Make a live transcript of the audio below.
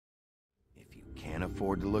can't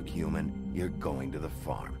afford to look human, you're going to the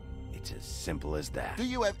farm. It's as simple as that. Do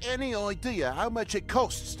you have any idea how much it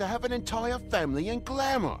costs to have an entire family in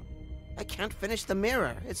glamour? I can't finish the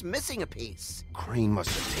mirror. It's missing a piece. Crane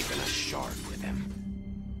must have taken a shard with him.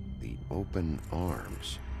 The open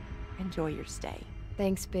arms. Enjoy your stay.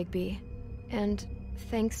 Thanks, Bigby. And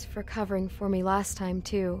thanks for covering for me last time,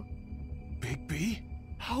 too. Bigby?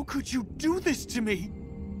 How could you do this to me?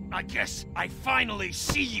 I guess I finally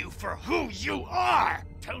see you for who you are!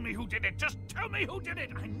 Tell me who did it! Just tell me who did it!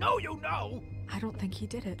 I know you know! I don't think he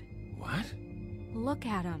did it. What? Look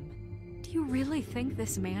at him. Do you really think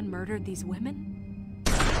this man murdered these women?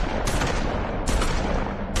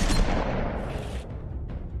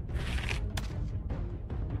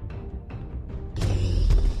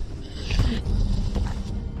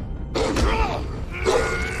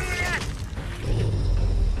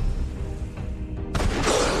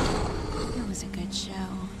 It was a good show,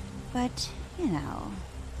 but, you know...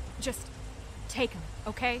 Just take him,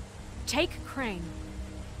 okay? Take Crane.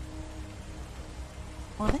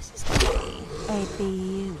 Well, this is gonna be a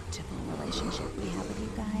beautiful relationship we have with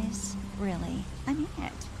you guys. Really, I mean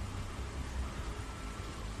it.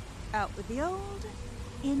 Out with the old,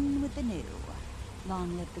 in with the new.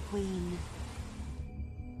 Long live the Queen.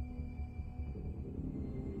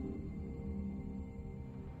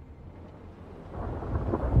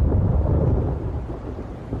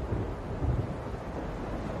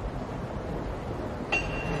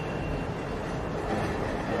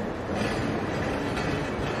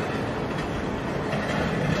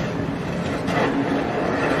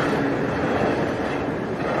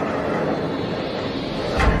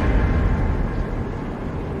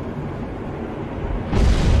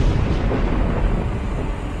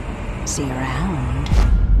 See you around.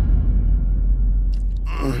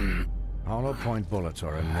 Hollow point bullets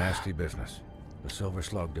are a nasty business. The Silver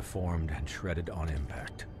Slug deformed and shredded on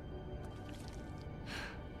impact.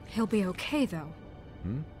 He'll be okay, though.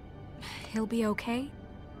 He'll be okay?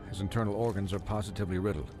 His internal organs are positively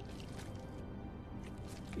riddled.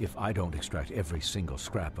 If I don't extract every single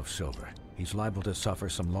scrap of silver, he's liable to suffer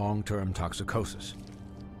some long-term toxicosis.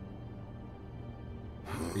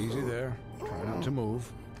 Easy there. Try not to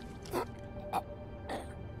move.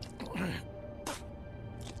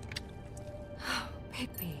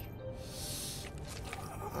 Bigby.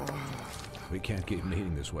 We can't keep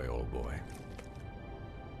meeting this way, old boy.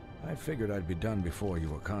 I figured I'd be done before you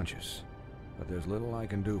were conscious, but there's little I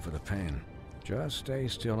can do for the pain. Just stay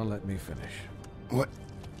still and let me finish.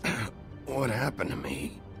 What happened to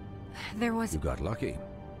me? There was... You got lucky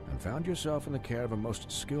and found yourself in the care of a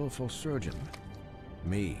most skillful surgeon.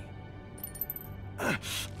 Me.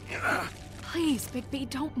 Please, Bigby,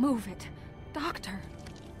 don't move it. Doctor.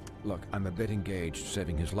 Look, I'm a bit engaged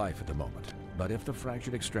saving his life at the moment, but if the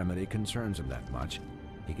fractured extremity concerns him that much,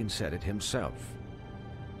 he can set it himself.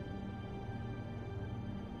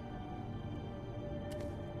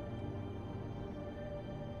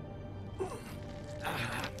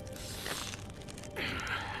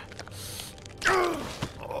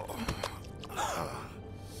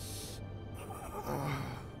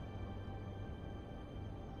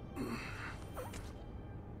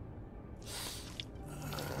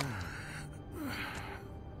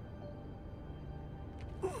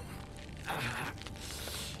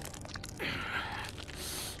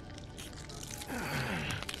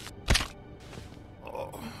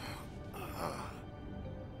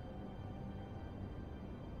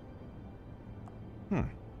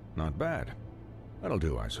 Not bad. That'll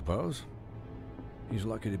do, I suppose. He's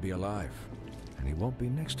lucky to be alive, and he won't be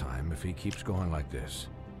next time if he keeps going like this.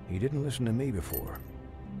 He didn't listen to me before.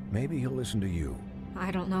 Maybe he'll listen to you.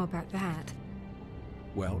 I don't know about that.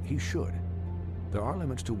 Well, he should. There are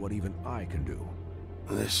limits to what even I can do.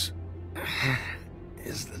 This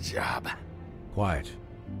is the job. Quiet.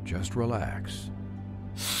 Just relax.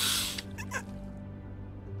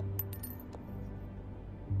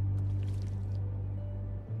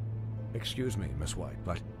 Excuse me, Miss White,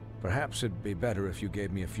 but perhaps it'd be better if you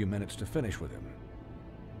gave me a few minutes to finish with him.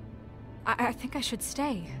 I think I should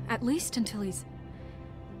stay, at least until he's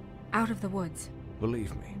out of the woods.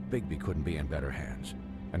 Believe me, Bigby couldn't be in better hands,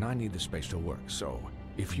 and I need the space to work, so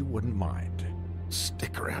if you wouldn't mind.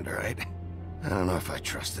 Stick around, all right? I don't know if I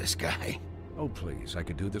trust this guy. Oh, please, I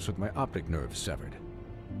could do this with my optic nerve severed.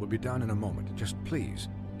 We'll be down in a moment. Just please,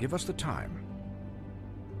 give us the time.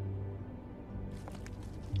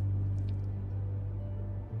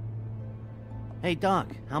 Hey, Doc,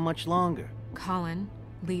 how much longer? Colin,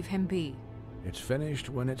 leave him be. It's finished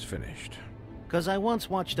when it's finished. 'Cause I once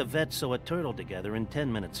watched a vet sew a turtle together in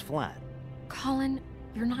 10 minutes flat. Colin,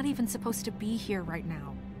 you're not even supposed to be here right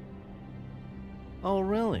now. Oh,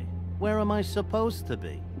 really? Where am I supposed to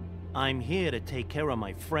be? I'm here to take care of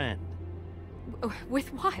my friend.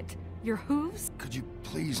 With what? Your hooves? Could you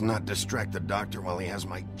please not distract the doctor while he has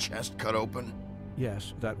my chest cut open?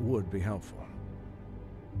 Yes, that would be helpful.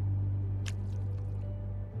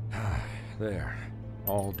 There.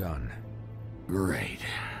 All done. Great.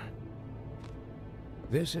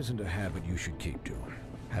 This isn't a habit you should keep to.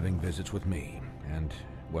 Having visits with me. And,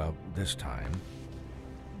 well, this time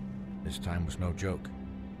was no joke.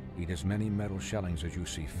 Eat as many metal shellings as you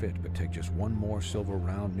see fit, but take just one more silver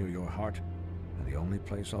round near your heart, and the only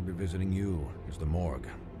place I'll be visiting you is the morgue.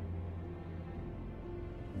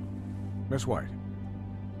 Miss White,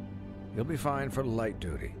 he'll be fine for light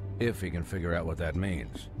duty, if he can figure out what that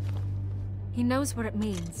means. He knows what it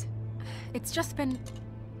means. It's just been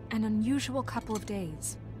an unusual couple of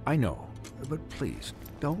days. I know, but please,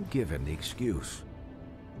 don't give him the excuse.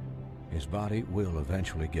 His body will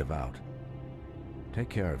eventually give out. Take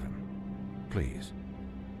care of him, please.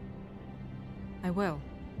 I will.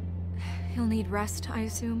 He'll need rest, I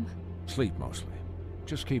assume? Sleep mostly.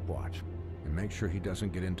 Just keep watch, and make sure he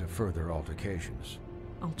doesn't get into further altercations.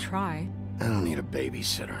 I'll try. I don't need a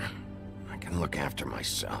babysitter. I can look after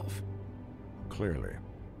myself. Clearly.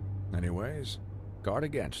 Anyways, guard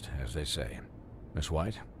against, as they say. Miss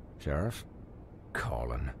White, Sheriff,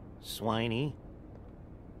 Colin. Swiney.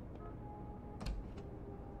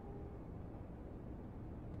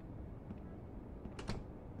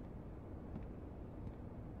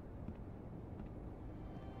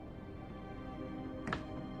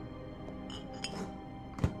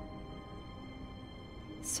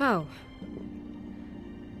 So,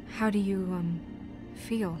 how do you,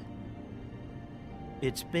 feel?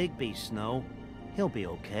 It's Bigby, Snow. He'll be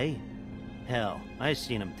okay. Hell, I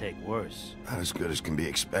seen him take worse. Not as good as can be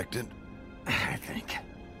expected, I think.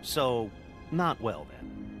 So, not well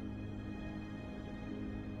then.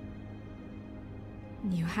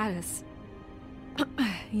 You had us...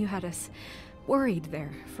 you had us worried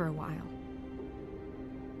there for a while.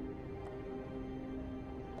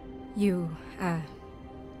 You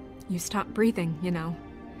stopped breathing, you know,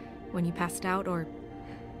 when you passed out or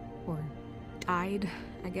died,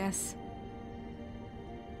 I guess.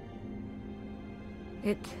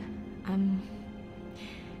 It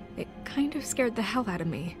kind of scared the hell out of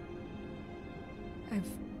me. I've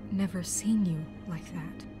never seen you like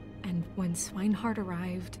that. And when Swinehart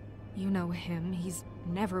arrived, you know him, he's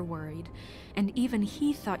never worried. And even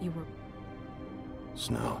he thought you were...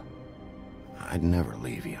 Snow, I'd never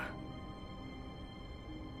leave you.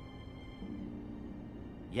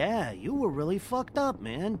 Yeah, you were really fucked up,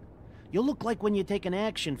 man. You look like when you take an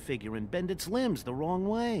action figure and bend its limbs the wrong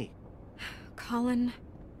way. Colin...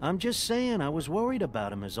 I'm just saying, I was worried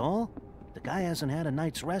about him is all. The guy hasn't had a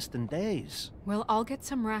night's rest in days. Well, I'll get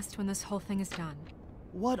some rest when this whole thing is done.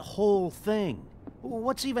 What whole thing?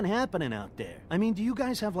 What's even happening out there? I mean, do you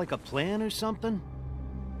guys have like a plan or something?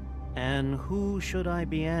 And who should I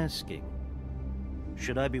be asking?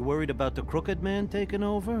 Should I be worried about the Crooked Man taking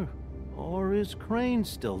over? Or is Crane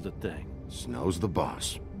still the thing? Snow's the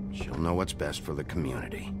boss. She'll know what's best for the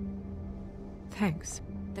community. Thanks.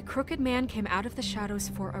 The Crooked Man came out of the shadows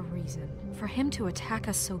for a reason. For him to attack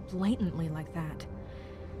us so blatantly like that.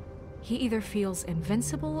 He either feels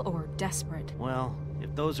invincible or desperate. Well,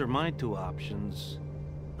 if those are my two options,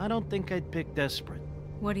 I don't think I'd pick desperate.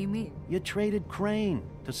 What do you mean? You traded Crane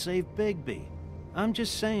to save Bigby. I'm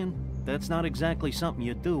just saying, that's not exactly something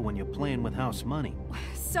you do when you're playing with house money.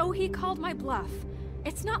 So he called my bluff.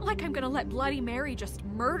 It's not like I'm gonna let Bloody Mary just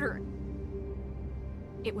murder.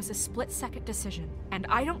 It was a split-second decision, and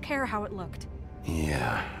I don't care how it looked.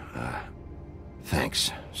 Yeah,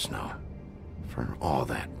 thanks, Snow, for all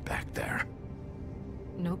that back there.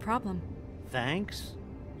 No problem. Thanks?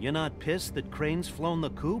 You're not pissed that Crane's flown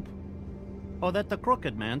the coop? Or that the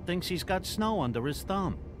Crooked Man thinks he's got Snow under his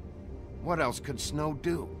thumb? What else could Snow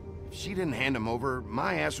do? If she didn't hand him over,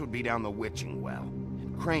 my ass would be down the witching well.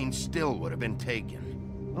 And Crane still would have been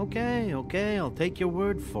taken. Okay, I'll take your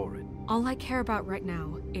word for it. All I care about right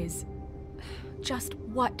now is... just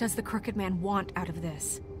what does the Crooked Man want out of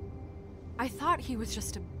this? I thought he was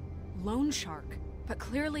just a loan shark, but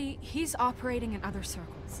clearly he's operating in other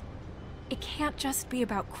circles. It can't just be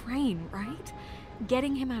about Crane, right?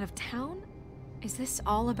 Getting him out of town? Is this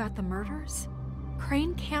all about the murders?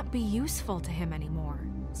 Crane can't be useful to him anymore.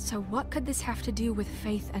 So what could this have to do with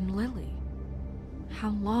Faith and Lily? How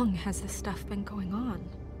long has this stuff been going on?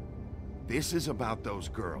 This is about those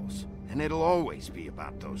girls, and it'll always be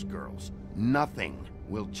about those girls. Nothing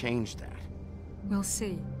will change that. We'll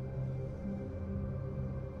see.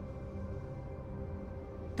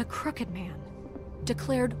 The Crooked Man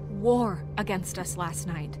declared war against us last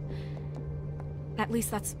night. At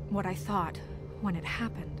least that's what I thought when it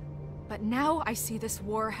happened. But now I see this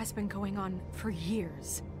war has been going on for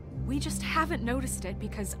years. We just haven't noticed it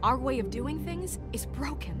because our way of doing things is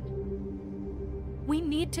broken. We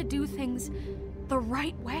need to do things the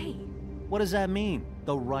right way. What does that mean,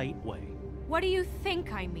 the right way? What do you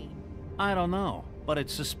think I mean? I don't know, but it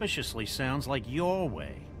suspiciously sounds like your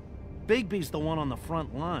way. Bigby's the one on the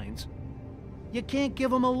front lines. You can't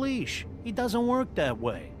give him a leash. He doesn't work that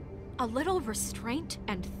way. A little restraint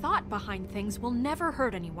and thought behind things will never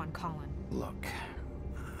hurt anyone, Colin. Look,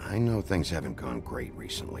 I know things haven't gone great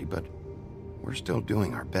recently, but we're still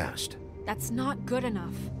doing our best. That's not good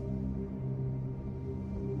enough.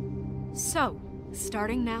 So,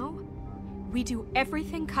 starting now, we do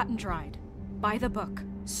everything cut and dried. By the book,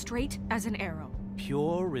 straight as an arrow.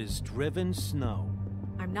 Pure as driven snow.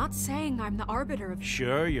 I'm not saying I'm the arbiter of...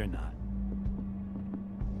 Sure you're not.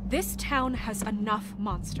 This town has enough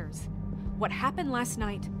monsters. What happened last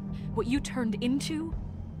night, what you turned into,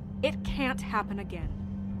 it can't happen again.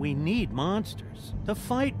 We need monsters to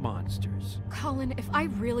fight monsters. Colin, if I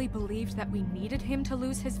really believed that we needed him to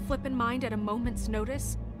lose his flippin' mind at a moment's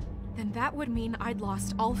notice, then that would mean I'd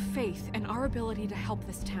lost all faith in our ability to help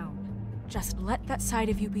this town. Just let that side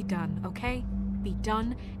of you be done, okay? Be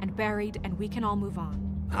done and buried, and we can all move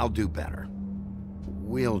on. I'll do better.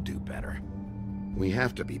 We'll do better. We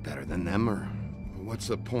have to be better than them, or what's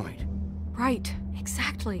the point? Right,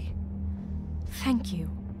 exactly. Thank you.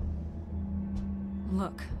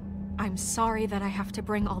 Look, I'm sorry that I have to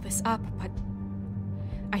bring all this up, but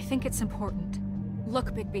I think it's important.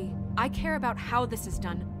 Look, Bigby, I care about how this is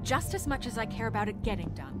done just as much as I care about it getting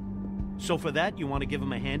done. So for that, you want to give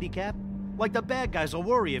him a handicap? Like the bad guys will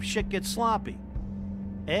worry if shit gets sloppy.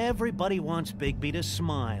 Everybody wants Bigby to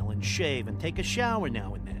smile and shave and take a shower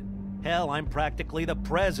now and then. Hell, I'm practically the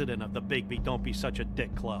president of the Bigby Don't Be Such a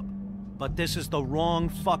Dick Club. But this is the wrong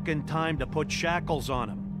fucking time to put shackles on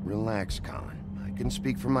him. Relax, Colin. I can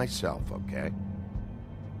speak for myself, okay?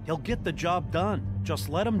 He'll get the job done. Just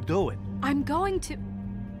let him do it. I'm going to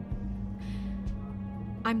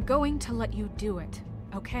let you do it,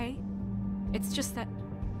 okay? It's just that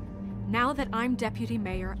now that I'm deputy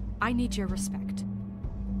mayor, I need your respect.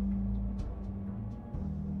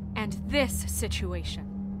 And this situation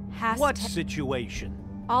has What situation?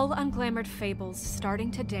 All unglamored Fables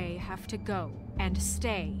starting today have to go and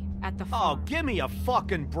stay at the farm. Oh, give me a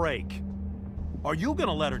fucking break. Are you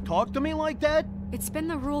gonna let her talk to me like that? It's been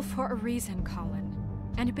the rule for a reason, Colin.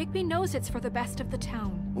 And Bigby knows it's for the best of the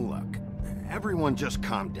town. Look, everyone just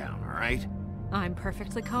calm down, all right? I'm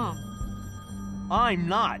perfectly calm. I'm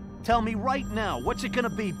not. Tell me right now, what's it gonna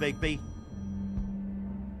be, Bigby?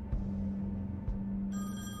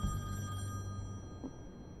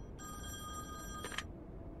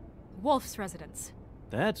 Wolf's residence.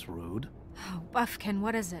 That's rude. Oh, Buffkin,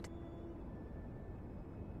 what is it?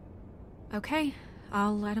 Okay,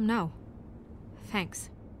 I'll let him know. Thanks.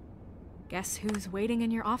 Guess who's waiting in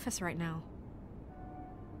your office right now?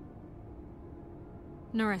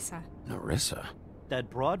 Nerissa. Nerissa? That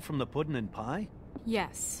broad from the Puddin' and Pie?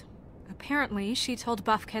 Yes. Apparently, she told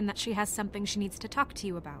Buffkin that she has something she needs to talk to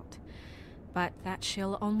you about. But that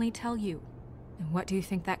she'll only tell you. And what do you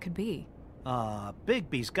think that could be?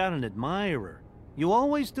 Bigby's got an admirer. You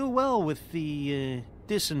always do well with the,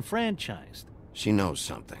 disenfranchised. She knows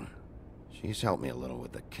something. She's helped me a little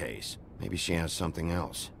with the case. Maybe she has something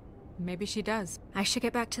else. Maybe she does. I should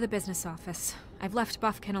get back to the business office. I've left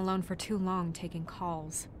Buffkin alone for too long taking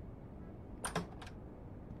calls.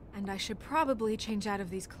 And I should probably change out of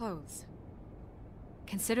these clothes.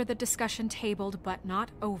 Consider the discussion tabled, but not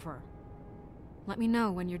over. Let me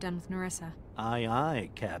know when you're done with Nerissa. Aye, aye,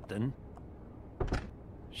 Captain.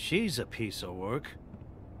 She's a piece of work.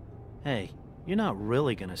 Hey, you're not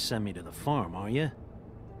really gonna send me to the farm, are you?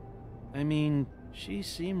 I mean, she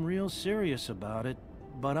seemed real serious about it,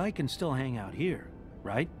 but I can still hang out here,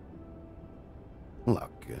 right?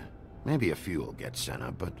 Look, maybe a few will get sent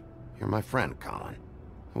up, but you're my friend, Colin.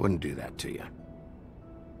 I wouldn't do that to you.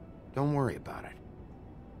 Don't worry about it.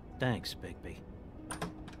 Thanks, Bigby.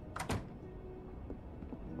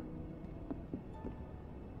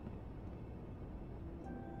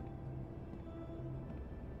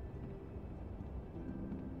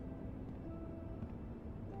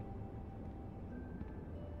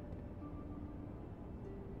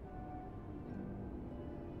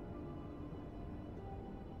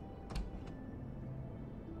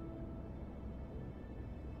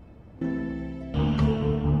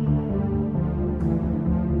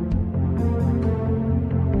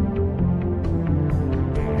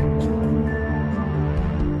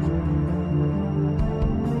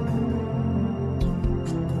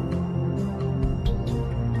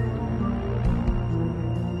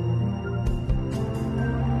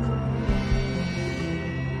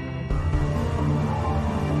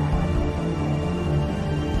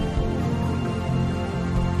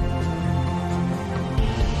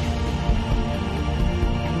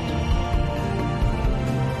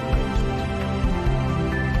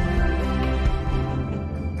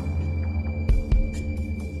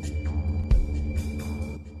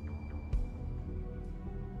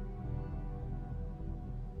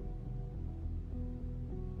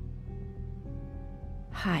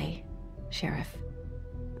 Hi, Sheriff.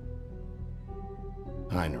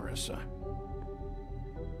 Hi, Nerissa.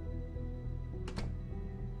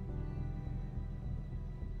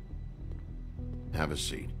 Have a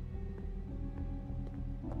seat.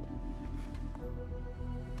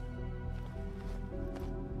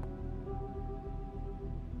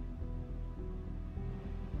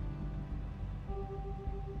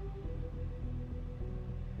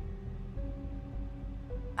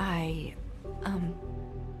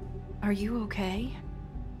 Are you okay?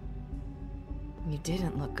 You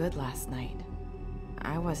didn't look good last night.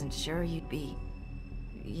 I wasn't sure you'd be,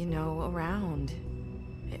 around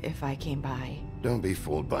if I came by. Don't be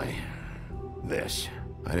fooled by this.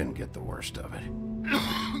 I didn't get the worst of it.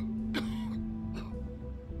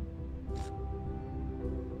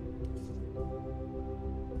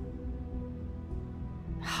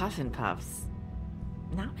 Huff and puffs.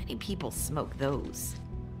 Not many people smoke those.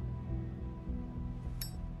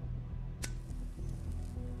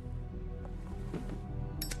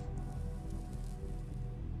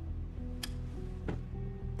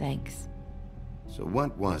 Thanks. So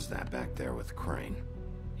what was that back there with Crane?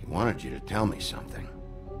 He wanted you to tell me something.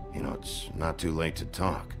 You know, it's not too late to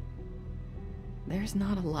talk. There's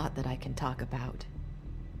not a lot that I can talk about.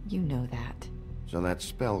 You know that. So that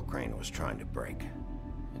spell Crane was trying to break.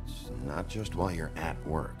 It's not just while you're at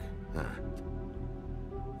work, huh?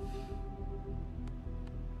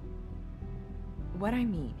 What I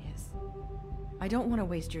mean is, I don't want to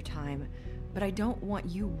waste your time, but I don't want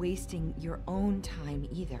you wasting your own time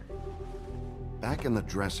either. Back in the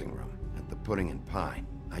dressing room, at the pudding and pie,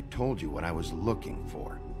 I told you what I was looking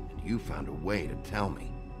for, and you found a way to tell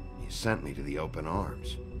me. You sent me to the open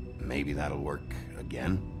arms. Maybe that'll work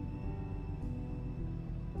again?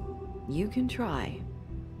 You can try.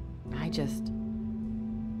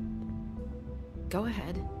 Go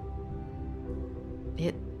ahead.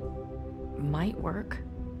 It might work.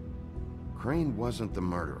 Crane wasn't the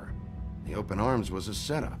murderer. The open arms was a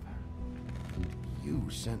setup. And you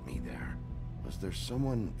sent me there. Was there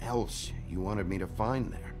someone else you wanted me to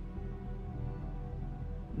find there?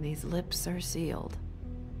 These lips are sealed.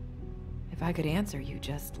 If I could answer you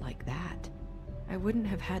just like that, I wouldn't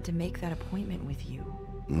have had to make that appointment with you.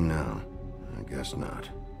 No, I guess not.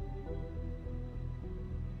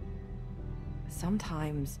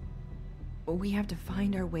 Sometimes we have to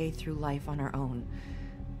find our way through life on our own,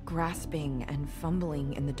 grasping and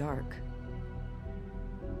fumbling in the dark.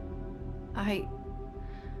 I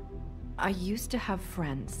used to have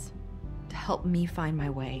friends to help me find my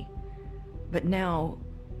way, but now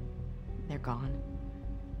they're gone,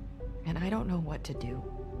 and I don't know what to do.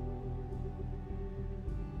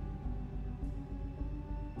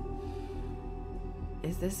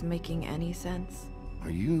 Is this making any sense? Are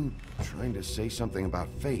you trying to say something about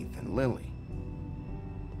Faith and Lily?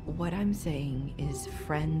 What I'm saying is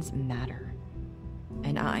friends matter.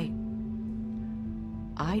 And I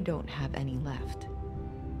don't have any left.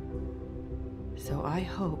 So I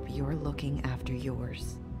hope you're looking after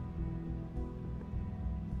yours.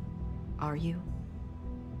 Are you?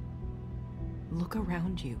 Look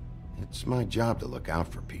around you. It's my job to look out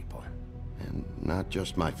for people, and not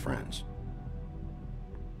just my friends.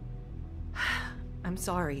 I'm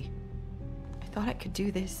sorry. I thought I could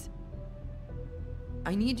do this.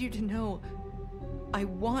 I need you to know I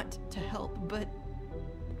want to help, but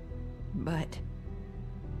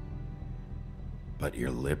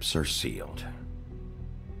your lips are sealed.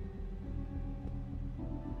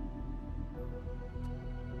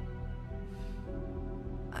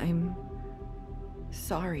 I'm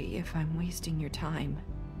sorry if I'm wasting your time.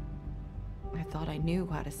 I thought I knew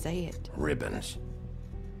how to say it. Ribbons.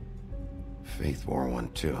 Faith wore one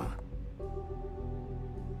too.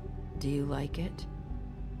 Do you like it?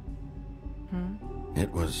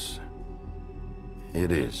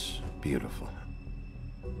 It is beautiful.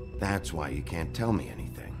 That's why you can't tell me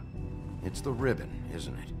anything. It's the ribbon,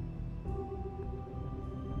 isn't it?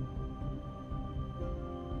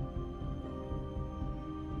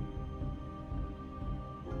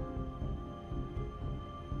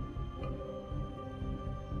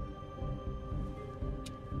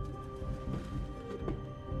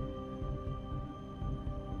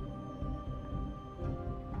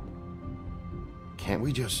 Can't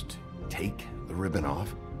we just take the ribbon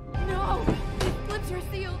off? No! His lips are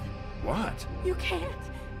sealed! What? You can't!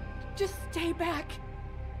 Just stay back!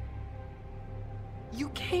 You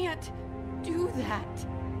can't do that!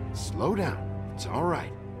 Slow down. It's all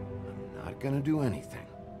right. I'm not gonna do anything.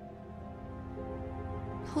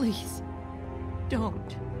 Please,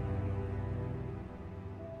 don't.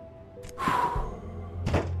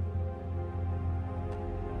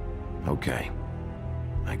 Okay.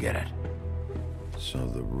 I get it. So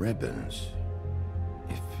the ribbons,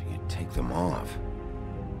 if you take them off...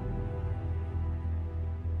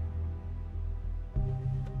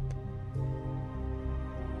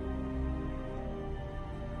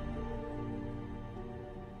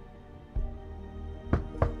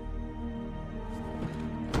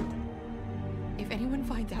 If anyone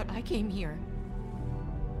finds out I came here...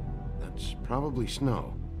 That's probably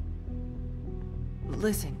Snow.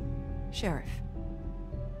 Listen, Sheriff.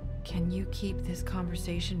 Can you keep this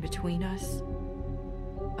conversation between us?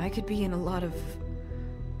 I could be in a lot of...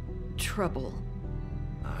 trouble.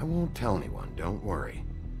 I won't tell anyone, don't worry.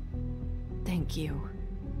 Thank you.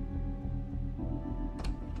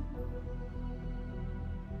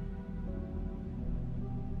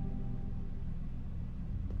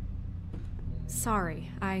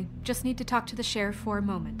 Sorry, I just need to talk to the sheriff for a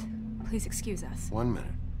moment. Please excuse us. 1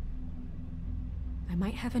 minute. I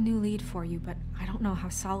might have a new lead for you, but I don't know how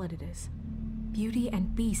solid it is. Beauty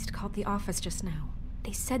and Beast called the office just now.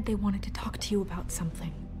 They said they wanted to talk to you about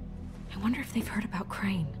something. I wonder if they've heard about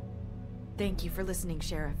Crane. Thank you for listening,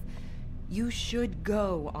 Sheriff. You should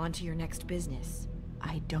go on to your next business.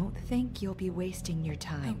 I don't think you'll be wasting your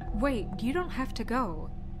time. Wait, you don't have to go.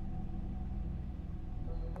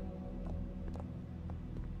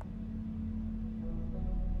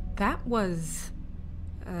 That was...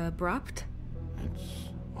 abrupt? It's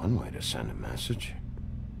one way to send a message.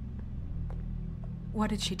 What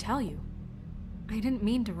did she tell you? I didn't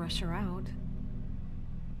mean to rush her out.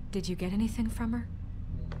 Did you get anything from her?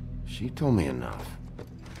 She told me enough.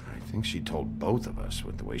 I think she told both of us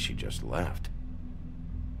with the way she just left.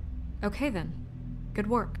 Okay then. Good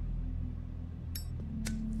work.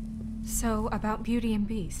 So, about Beauty and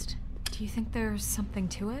Beast, do you think there's something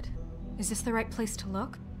to it? Is this the right place to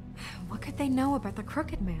look? What could they know about the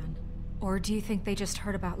Crooked Man? Or do you think they just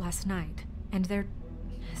heard about last night, and they're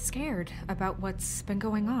scared about what's been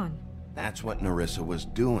going on? That's what Nerissa was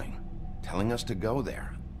doing, telling us to go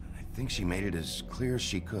there. I think she made it as clear as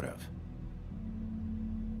she could have.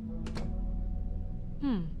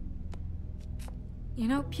 You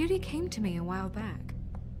know, Beauty came to me a while back.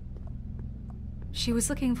 She was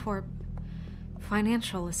looking for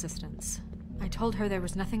financial assistance. I told her there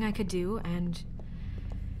was nothing I could do, and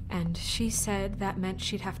she said that meant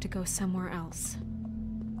she'd have to go somewhere else.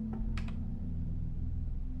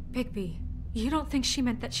 Bigby, you don't think she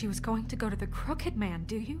meant that she was going to go to the Crooked Man,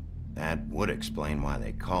 do you? That would explain why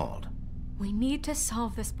they called. We need to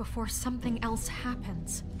solve this before something else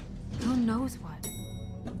happens. Who knows what?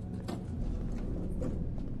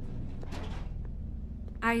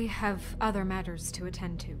 I have other matters to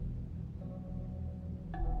attend to.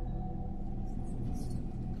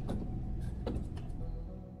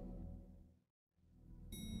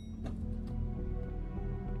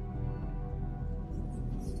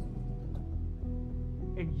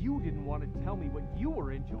 And you didn't want to tell me what you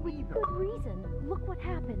were into either. Good reason. Look what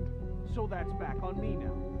happened. So that's back on me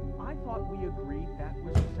now. I thought we agreed that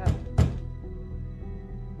was settled.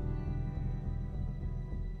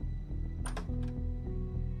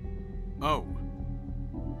 Oh.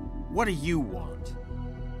 What do you want?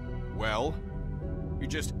 Well, you're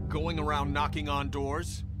just going around knocking on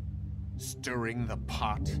doors? Stirring the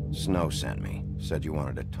pot? Snow sent me. Said you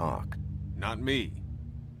wanted to talk. Not me.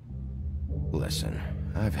 Listen,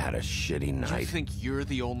 I've had a shitty night. Do you think you're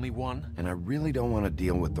the only one? And I really don't want to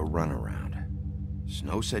deal with the runaround.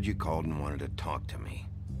 Snow said you called and wanted to talk to me.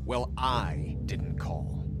 Well, I didn't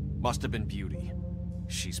call. Must have been Beauty.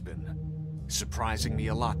 She's been surprising me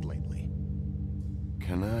a lot lately.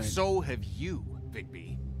 Can I... So have you,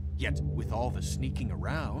 Bigby. Yet, with all the sneaking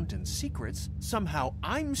around and secrets, somehow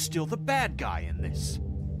I'm still the bad guy in this.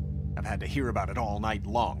 I've had to hear about it all night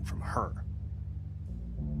long from her.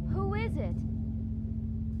 Who is it?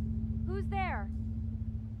 Who's there?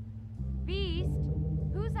 Beast?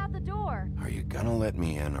 Who's at the door? Are you gonna let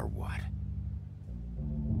me in or what?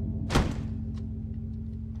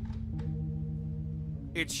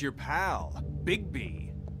 It's your pal,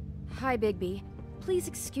 Bigby. Hi, Bigby. Please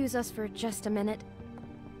excuse us for just a minute.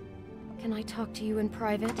 Can I talk to you in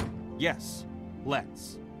private? Yes,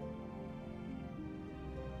 let's.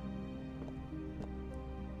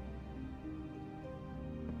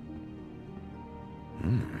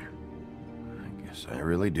 I guess I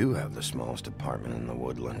really do have the smallest apartment in the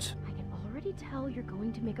Woodlands. I can already tell you're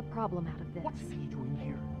going to make a problem out of this. What's he doing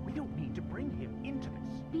here? We don't need to bring him into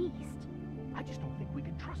this. Beast? I just don't think we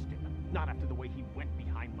can trust him. Not after the way he went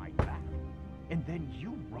behind my back. And then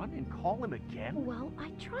you run and call him again? Well,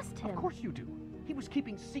 I trust him. Of course you do. He was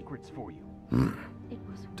keeping secrets for you. It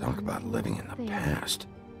was Talk one about living in the thing. past.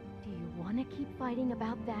 Do you want to keep fighting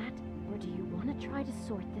about that? Or do you want to try to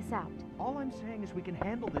sort this out? All I'm saying is we can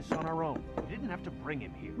handle this on our own. We didn't have to bring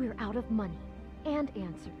him here. We're out of money and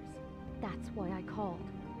answers. That's why I called.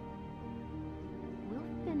 We'll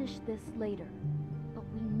finish this later, but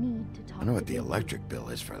we need to talk. I know what the electric bill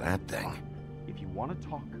is for that thing. If you want to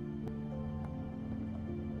talk.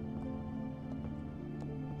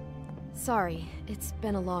 Sorry, it's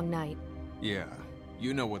been a long night. Yeah,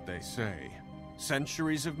 you know what they say.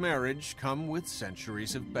 Centuries of marriage come with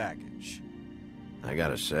centuries of baggage. I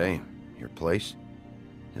gotta say, your place,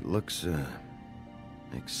 it looks,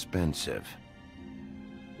 expensive.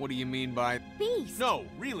 What do you mean by... Beast! No,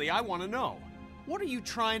 really, I want to know. What are you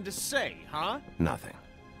trying to say, huh? Nothing.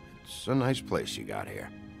 It's a nice place you got here.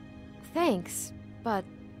 Thanks, but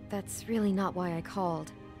that's really not why I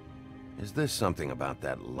called. Is this something about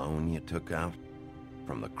that loan you took out?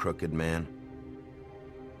 From the Crooked Man?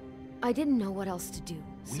 I didn't know what else to do,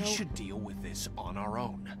 so... We should deal with this on our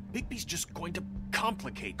own. Bigby's just going to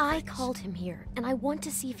complicate things. I called him here, and I want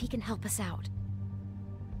to see if he can help us out.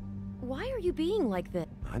 Why are you being like this?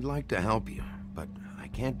 I'd like to help you, but I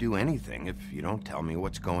can't do anything if you don't tell me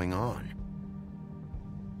what's going on.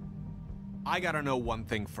 I gotta know one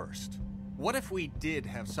thing first. What if we did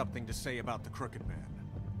have something to say about the Crooked Man?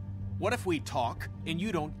 What if we talk, and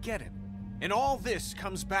you don't get it? And all this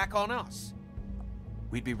comes back on us?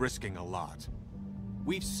 We'd be risking a lot.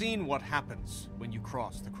 We've seen what happens when you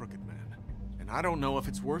cross the Crooked Man, and I don't know if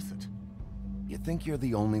it's worth it. You think you're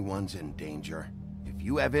the only ones in danger? If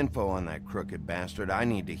you have info on that crooked bastard, I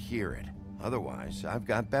need to hear it. Otherwise, I've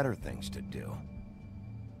got better things to do.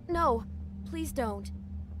 No, please don't.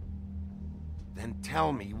 Then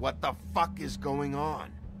tell me what the fuck is going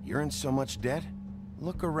on? You're in so much debt?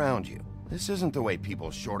 Look around you. This isn't the way people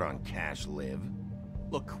short on cash live.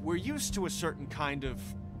 Look, we're used to a certain kind of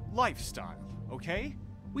lifestyle, okay?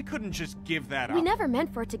 We couldn't just give that up. We never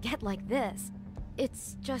meant for it to get like this.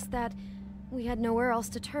 It's just that we had nowhere else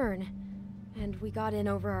to turn, and we got in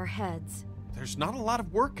over our heads. There's not a lot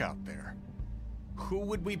of work out there. Who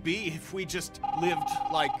would we be if we just lived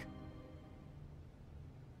like...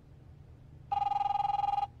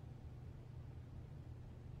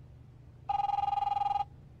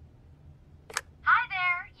 Hi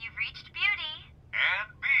there, you've reached Beauty.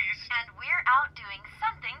 And Beast. And we're out doing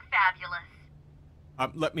something fabulous.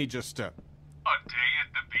 Let me just, A day at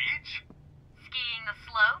the beach? Skiing the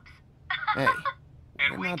slopes? Hey,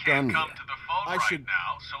 and we're we not can't done come yet. to the phone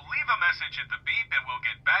now, so leave a message at the beep and we'll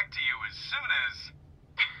get back to you as soon as...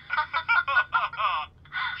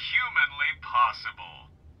 humanly possible.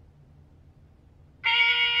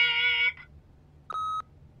 Beep!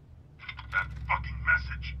 That fucking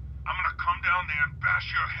message. I'm gonna come down there and bash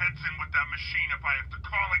your heads in with that machine if I have to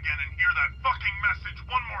call again and hear that fucking message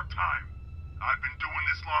one more time. I've been doing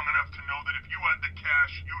this long enough to know that if you had the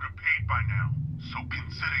cash, you'd have paid by now. So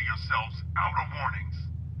consider yourselves out of warnings.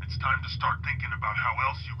 It's time to start thinking about how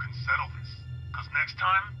else you can settle this. Because next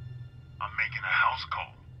time, I'm making a house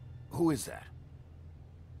call. Who is that?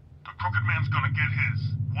 The Crooked Man's gonna get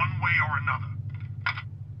his, one way or another.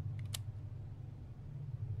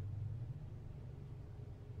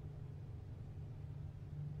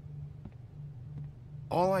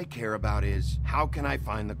 All I care about is, how can I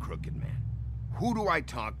find the Crooked Man? Who do I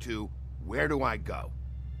talk to? Where do I go?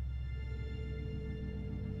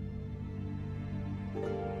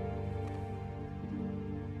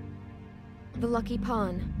 The Lucky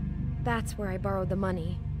Pawn. That's where I borrowed the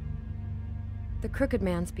money. The Crooked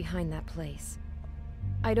Man's behind that place.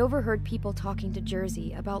 I'd overheard people talking to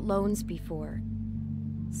Jersey about loans before.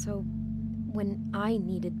 So, when I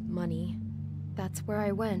needed money, that's where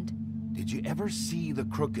I went. Did you ever see the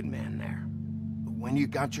Crooked Man there? When you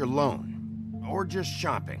got your loan? Or just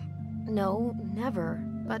shopping? No, never.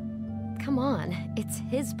 But come on, it's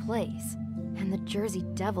his place. And the Jersey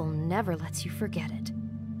Devil never lets you forget it.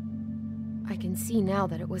 I can see now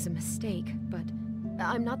that it was a mistake, but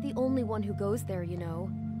I'm not the only one who goes there, you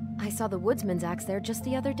know. I saw the Woodsman's axe there just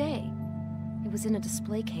the other day. It was in a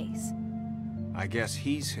display case. I guess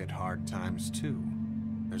he's hit hard times, too.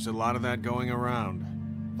 There's a lot of that going around.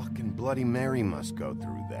 Fucking Bloody Mary must go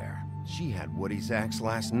through there. She had Woody's axe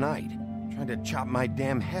last night. Trying to chop my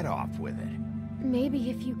damn head off with it. Maybe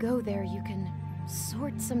if you go there, you can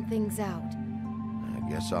sort some things out. I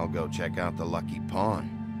guess I'll go check out the Lucky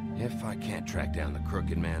Pawn. If I can't track down the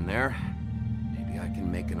Crooked Man there, maybe I can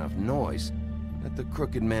make enough noise that the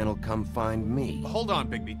Crooked Man will come find me. Hold on,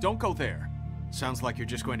 Bigby. Don't go there. Sounds like you're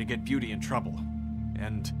just going to get Beauty in trouble.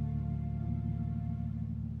 And...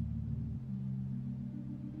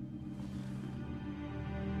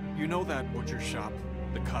 you know that butcher shop?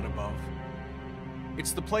 The cut above?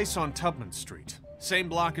 It's the place on Tubman Street. Same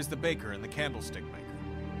block as the baker and the candlestick maker.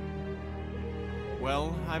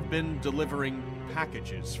 Well, I've been delivering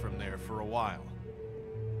packages from there for a while.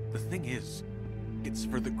 The thing is, it's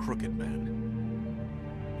for the Crooked Man.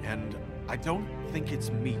 And I don't think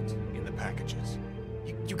it's meat in the packages.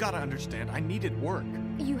 You gotta understand, I needed work.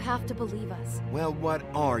 You have to believe us. Well, what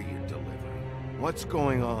are you delivering? What's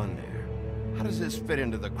going on there? How does this fit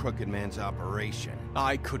into the Crooked Man's operation?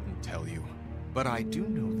 I couldn't tell you, but I do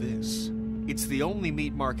know this. It's the only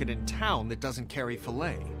meat market in town that doesn't carry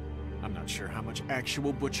filet. I'm not sure how much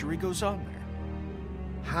actual butchery goes on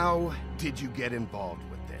there. How did you get involved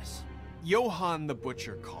with this? Johann the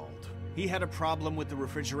butcher called. He had a problem with the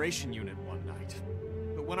refrigeration unit one night.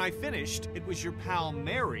 But when I finished, it was your pal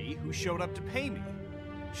Mary who showed up to pay me.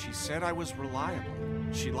 She said I was reliable.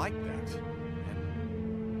 She liked that.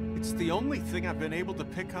 And it's the only thing I've been able to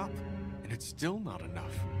pick up, and it's still not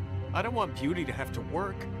enough. I don't want Beauty to have to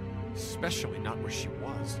work, especially not where she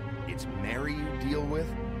was. It's Mary you deal with?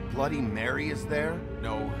 Bloody Mary is there?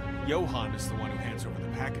 No, Johann is the one who hands over the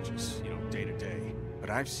packages, day to day. But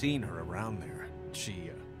I've seen her around there. She,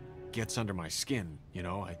 gets under my skin,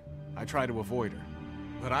 I try to avoid her.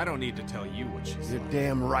 But I don't need to tell you what she's You're like.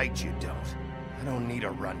 damn right you don't. I don't need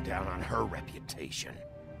a rundown on her reputation.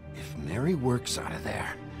 If Mary works out of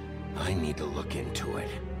there, I need to look into it.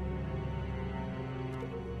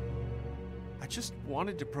 I just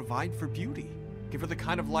wanted to provide for Beauty. Give her the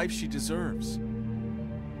kind of life she deserves.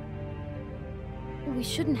 We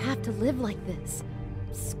shouldn't have to live like this,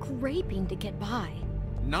 scraping to get by.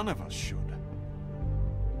 None of us should.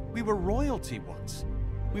 We were royalty once.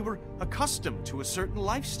 We were accustomed to a certain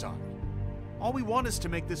lifestyle. All we want is to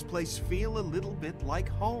make this place feel a little bit like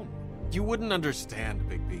home. You wouldn't understand,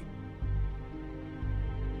 Bigby.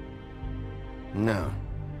 No,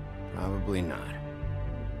 probably not.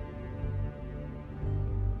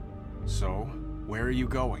 So, where are you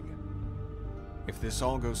going? If this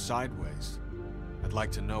all goes sideways, I'd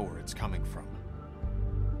like to know where it's coming from.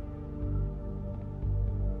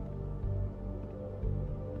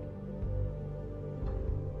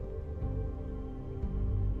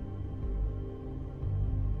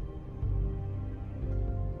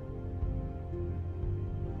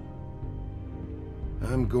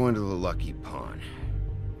 I'm going to the Lucky Pawn.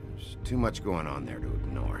 There's too much going on there to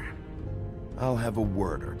ignore. I'll have a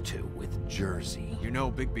word or two with Jersey. You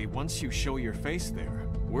know, Bigby, once you show your face there,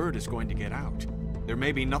 word is going to get out. There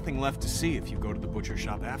may be nothing left to see if you go to the butcher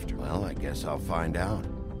shop after. Well, I guess I'll find out.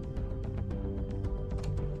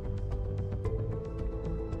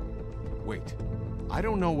 Wait. I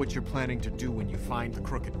don't know what you're planning to do when you find the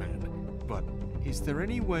Crooked Man, but is there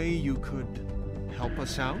any way you could help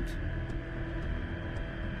us out?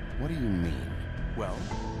 What do you mean? Well,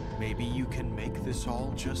 maybe you can make this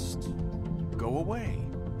all just go away.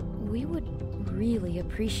 We would really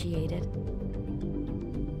appreciate it.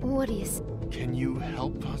 What do you say? Can you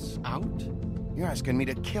help us out? You're asking me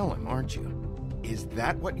to kill him, aren't you? Is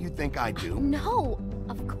that what you think I do? No,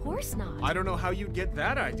 of course not. I don't know how you'd get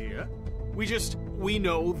that idea. We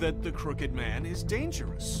know that the Crooked Man is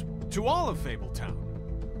dangerous. To all of Fabletown.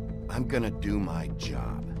 I'm gonna do my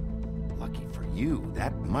job. Lucky for you,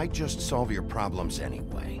 that might just solve your problems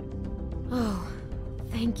anyway. Oh,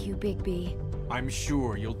 thank you, Bigby. I'm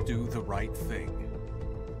sure you'll do the right thing.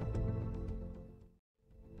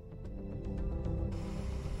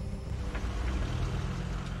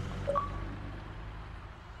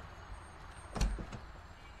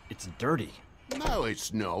 It's dirty. No,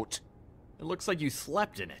 it's not. It looks like you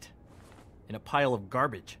slept in it. In a pile of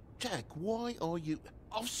garbage. Jack, why are you...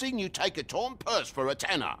 I've seen you take a torn purse for a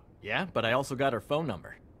tenner. Yeah, but I also got her phone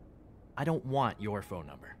number. I don't want your phone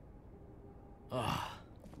number. Ugh.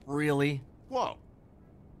 Really? What?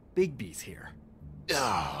 Bigby's here.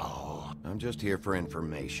 Oh. I'm just here for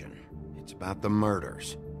information. It's about the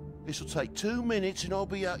murders. This'll take 2 minutes and I'll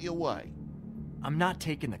be out your way. I'm not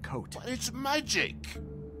taking the coat. But it's magic.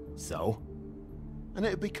 So? And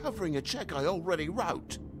it'd be covering a check I already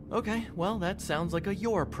wrote. Okay, well, that sounds like a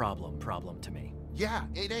your problem to me. Yeah,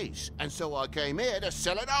 it is. And so I came here to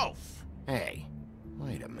sell it off. Hey,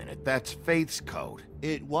 wait a minute. That's Faith's coat.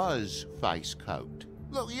 It was Faith's coat.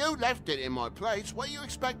 Look, you left it in my place. What do you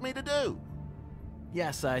expect me to do?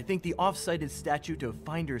 Yes, I think the off-cited statute of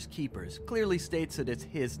Finders Keepers clearly states that it's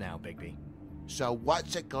his now, Bigby. So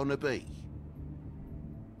what's it gonna be?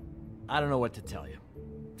 I don't know what to tell you.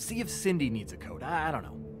 See if Cindy needs a coat. I don't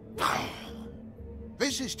know.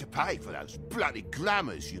 This is to pay for those bloody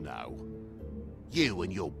glamours, you know. You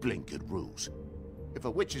and your blinkered rules. If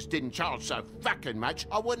the witches didn't charge so fucking much,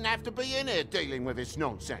 I wouldn't have to be in here dealing with this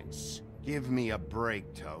nonsense. Give me a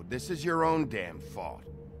break, Toad. This is your own damn fault.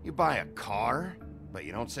 You buy a car? But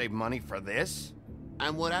you don't save money for this?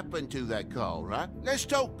 And what happened to that car, huh? Let's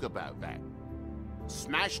talk about that.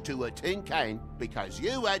 Smashed to a tin can because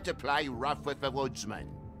you had to play rough with the woodsman.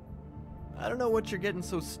 I don't know what you're getting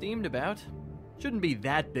so steamed about. Shouldn't be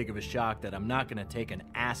that big of a shock that I'm not gonna take an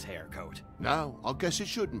ass haircut. No, I guess it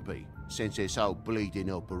shouldn't be, since this whole bleeding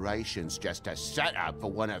operation's just a setup for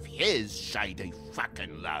one of his shady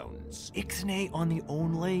fucking loans. Ixnay on the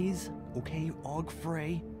onlays, okay, Og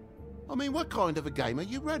Frey? I mean, what kind of a game are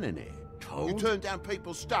you running here? Toad? You turn down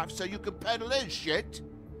people's stuff so you can peddle his shit?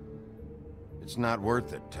 It's not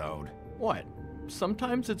worth it, Toad. What?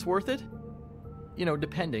 Sometimes it's worth it? You know,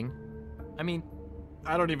 depending. I mean,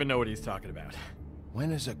 I don't even know what he's talking about.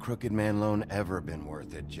 When has a Crooked Man loan ever been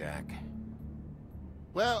worth it, Jack?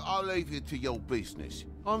 Well, I'll leave you to your business.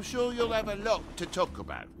 I'm sure you'll have a lot to talk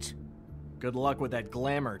about. Good luck with that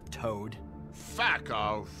glamour, Toad. Fuck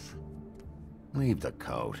off. Leave the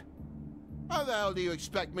coat. How the hell do you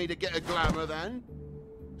expect me to get a glamour then?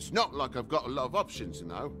 It's not like I've got a lot of options, you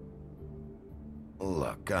know.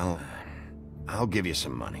 Look, I'll give you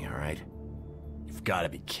some money, all right? You've got to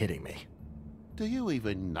be kidding me. Do you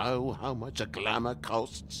even know how much a glamour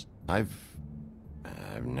costs? I've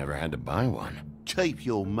never had to buy one. Keep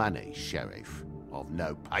your money, Sheriff. I've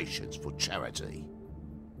no patience for charity.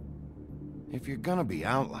 If you're gonna be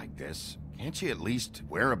out like this, can't you at least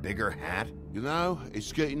wear a bigger hat? You know,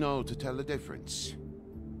 it's getting old to tell the difference.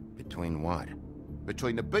 Between what?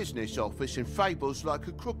 Between the business office and Fables like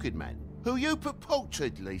a Crooked Man, who you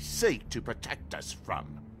purportedly seek to protect us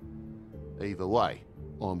from. Either way,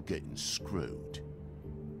 I'm getting screwed.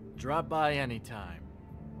 Drop by anytime.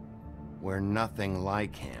 We're nothing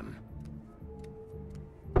like him.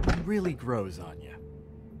 He really grows on you.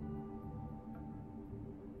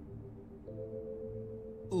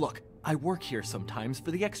 Look, I work here sometimes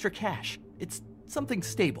for the extra cash. It's something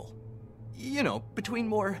stable. You know, between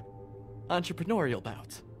more entrepreneurial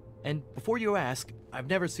bouts. And before you ask, I've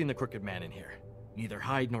never seen the Crooked Man in here. Neither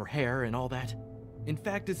hide nor hair and all that. In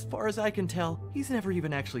fact, as far as I can tell, he's never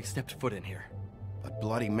even actually stepped foot in here. But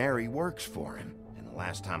Bloody Mary works for him. And the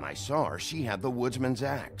last time I saw her, she had the woodsman's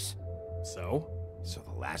axe. So? So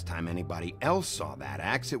the last time anybody else saw that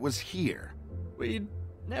axe, it was here. We'd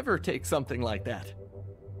never take something like that.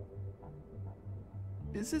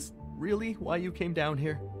 Is this really why you came down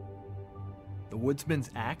here? The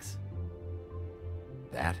woodsman's axe?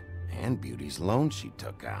 That and Beauty's loan she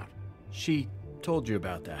took out. She told you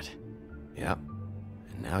about that. Yep.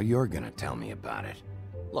 And now you're gonna tell me about it.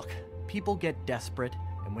 Look, people get desperate,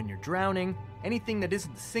 and when you're drowning, anything that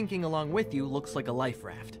isn't sinking along with you looks like a life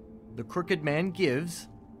raft. The Crooked Man gives,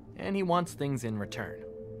 and he wants things in return.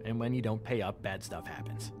 And when you don't pay up, bad stuff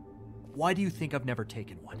happens. Why do you think I've never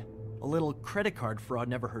taken one? A little credit card fraud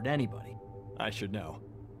never hurt anybody. I should know.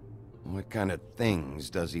 What kind of things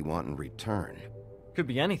does he want in return? Could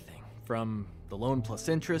be anything, from the loan plus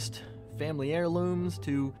interest, family heirlooms,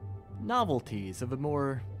 to novelties of a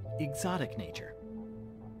more exotic nature.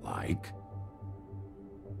 Like?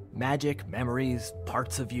 Magic, memories,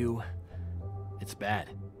 parts of you. It's bad.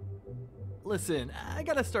 Listen, I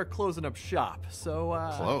gotta start closing up shop,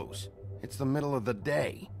 so, Close? It's the middle of the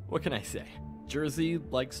day. What can I say? Jersey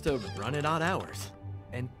likes to run at odd hours.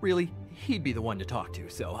 And really, he'd be the one to talk to,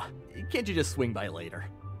 so can't you just swing by later?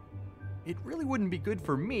 It really wouldn't be good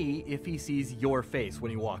for me if he sees your face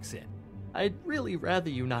when he walks in. I'd really rather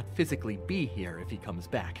you not physically be here if he comes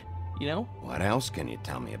back, you know? What else can you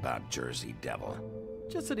tell me about Jersey Devil?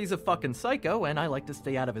 Just that he's a fucking psycho and I like to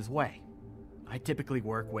stay out of his way. I typically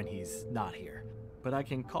work when he's not here, but I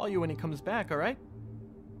can call you when he comes back, alright?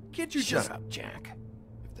 Can't you Shut up, Jack.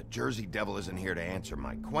 If the Jersey Devil isn't here to answer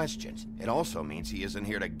my questions, it also means he isn't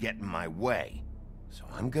here to get in my way. So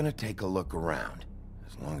I'm gonna take a look around,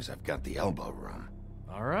 as long as I've got the elbow room.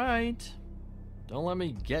 Alright. Don't let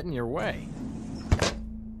me get in your way.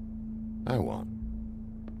 I won't.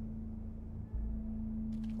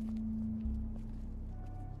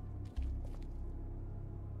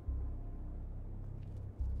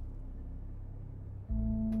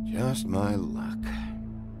 Just my luck.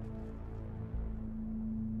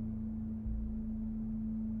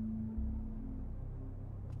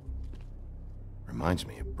 Reminds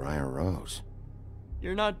me of Briar Rose.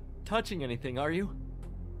 You're not touching anything, are you?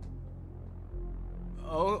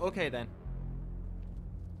 Oh, okay then.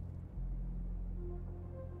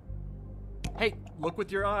 Hey, look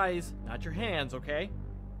with your eyes, not your hands, okay?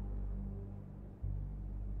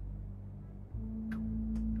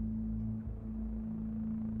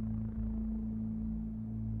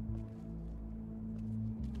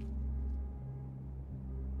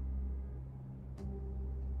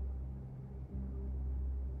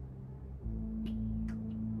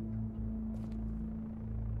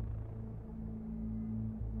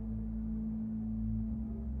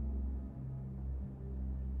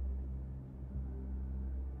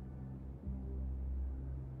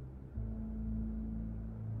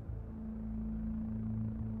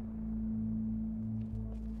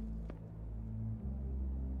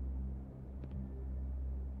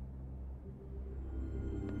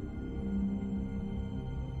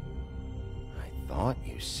 thought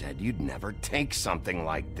you said you'd never take something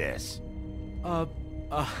like this.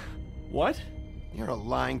 What? You're a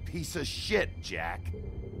lying piece of shit, Jack.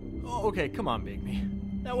 Oh, okay, come on,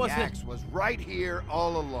 Bigby. That wasn't... The axe was right here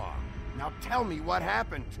all along. Now tell me what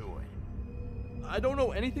happened to it. I don't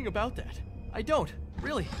know anything about that. I don't,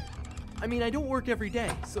 really. I mean, I don't work every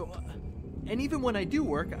day, so... and even when I do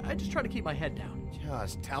work, I just try to keep my head down.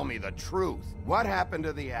 Just tell me the truth. What happened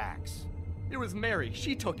to the axe? It was Mary.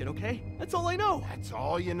 She took it, okay? That's all I know. That's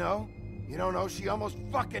all you know? You don't know she almost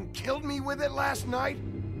fucking killed me with it last night?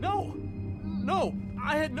 No! No!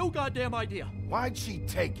 I had no goddamn idea. Why'd she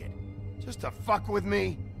take it? Just to fuck with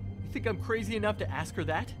me? You think I'm crazy enough to ask her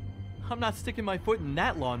that? I'm not sticking my foot in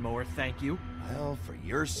that lawnmower, thank you. Well, for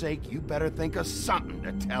your sake, you better think of something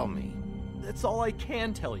to tell me. That's all I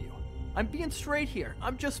can tell you. I'm being straight here.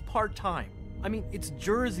 I'm just part-time. I mean, it's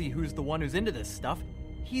Jersey who's the one who's into this stuff.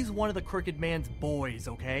 He's one of the Crooked Man's boys,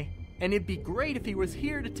 okay? And it'd be great if he was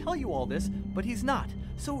here to tell you all this, but he's not.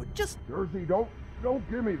 So just... Jersey, don't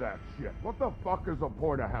give me that shit. What the fuck is the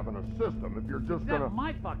point of having a system if you're just gonna... That's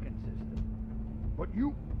my fucking system. But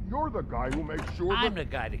you're the guy who makes sure I'm the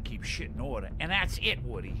guy that keeps shit in order, and that's it,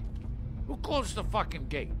 Woody. Who closed the fucking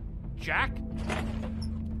gate? Jack?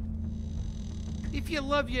 If you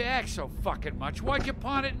love your ex so fucking much, why'd you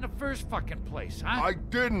pawn it in the first fucking place, huh? I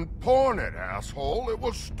didn't pawn it, asshole. It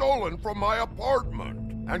was stolen from my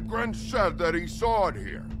apartment. And Gren said that he saw it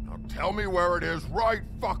here. Now tell me where it is right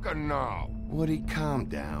fucking now. Woody, calm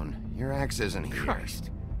down. Your axe isn't here.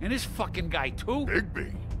 Christ. And this fucking guy, too?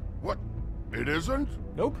 Bigby. What? It isn't?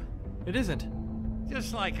 Nope, it isn't.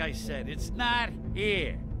 Just like I said, it's not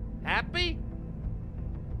here. Happy?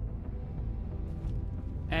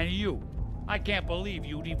 And you. I can't believe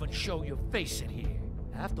you'd even show your face in here.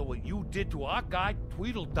 After what you did to our guy,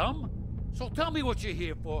 Tweedledum? So tell me what you're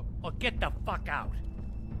here for, or get the fuck out.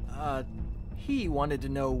 He wanted to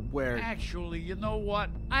know where... Actually, you know what?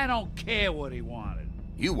 I don't care what he wanted.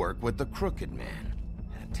 You work with the Crooked Man.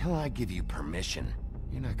 And until I give you permission,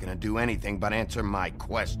 you're not gonna do anything but answer my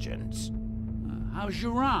questions. How's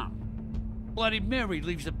your arm? Bloody Mary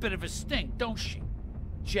leaves a bit of a stink, don't she?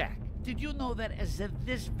 Jack, did you know that as of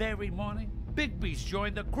this very morning, Bigby's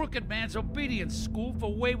joined the Crooked Man's obedience school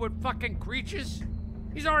for wayward fucking creatures?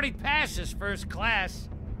 He's already passed his first class.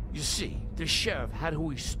 You see, the sheriff had who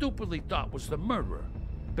he stupidly thought was the murderer.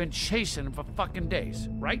 Been chasing him for fucking days,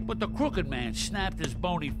 right? But the Crooked Man snapped his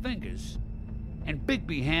bony fingers, and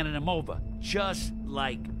Bigby handed him over, just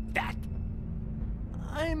like that.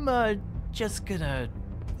 I'm, just gonna,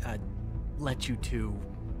 let you two,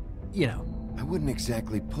 you know. I wouldn't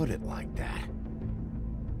exactly put it like that.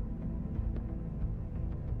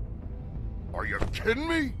 Are you kidding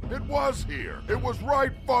me? It was here. It was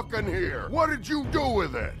right fucking here. What did you do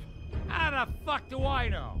with it? How the fuck do I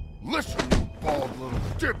know? Listen, you bald little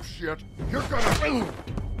dipshit. You're gonna...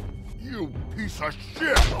 You piece of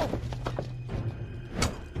shit.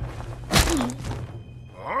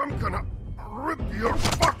 I'm gonna rip your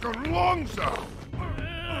fucking lungs out.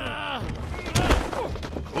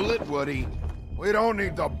 Cool it, Woody. We don't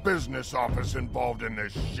need the business office involved in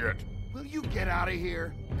this shit. Will you get out of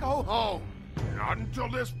here? Go home. Not until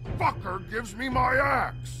this fucker gives me my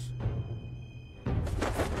axe.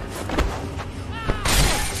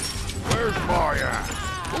 Where's my axe?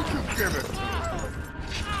 Who'd you give it to?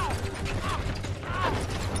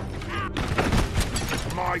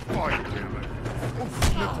 It's my fight, damn it. Go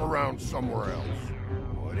sniff around somewhere else.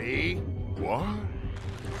 Woody? What?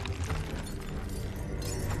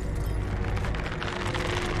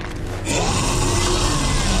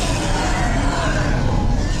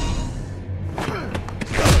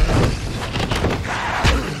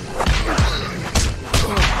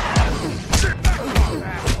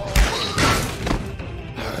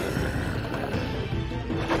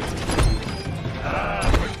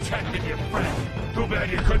 Protecting your friend. Too bad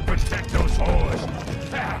you couldn't protect those whores.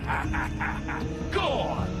 Go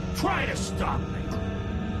on, try to stop me.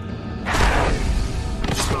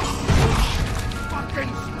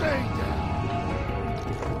 Fucking stay down.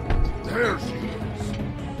 There she is.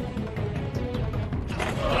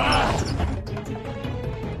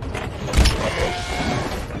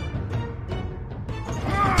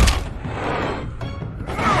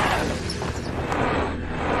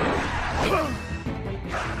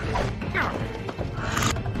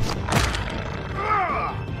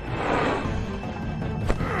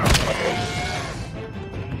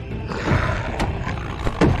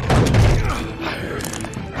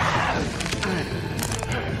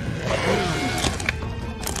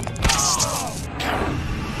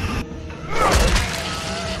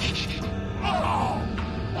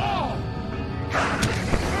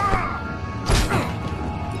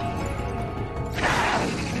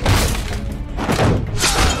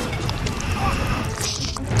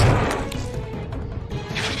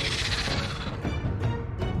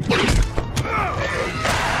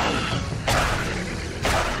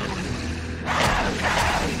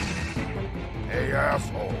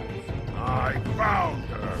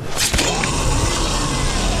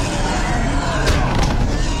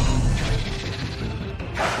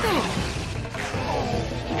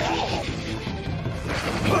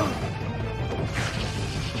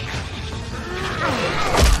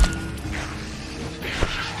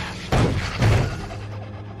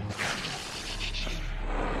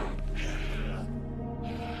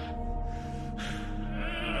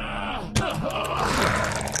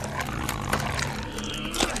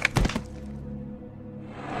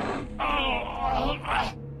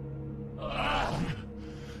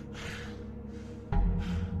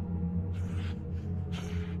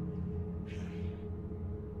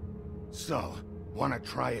 So, wanna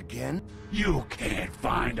try again? You can't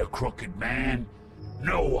find a crooked man.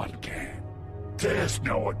 No one can. There's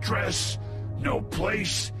no address, no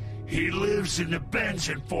place. He lives in the bends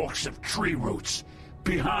and forks of tree roots,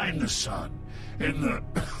 behind the sun, in the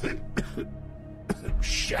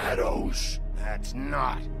shadows. That's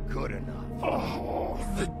not good enough. Oh,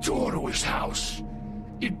 the door to his house.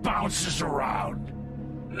 It bounces around.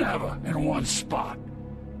 Never in one spot.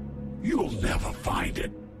 You'll never find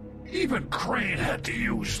it. Even Crane had to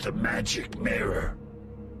use the magic mirror.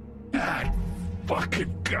 That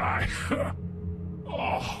fucking guy.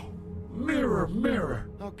 Oh, mirror, mirror.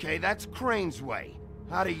 Okay, that's Crane's way.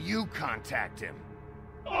 How do you contact him?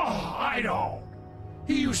 Oh, I don't.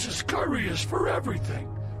 He uses couriers for everything.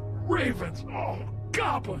 Ravens,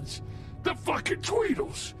 goblins, the fucking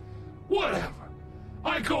Tweedles. Whatever.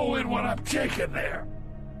 I go in when I'm taken there.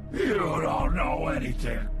 You don't know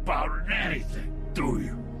anything about anything, do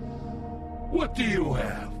you? What do you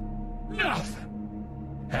have?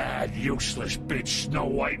 Nothing. That useless bitch Snow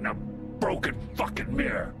White and a broken fucking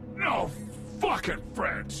mirror. No fucking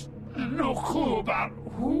friends. And no clue about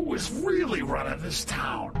who is really running this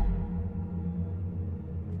town.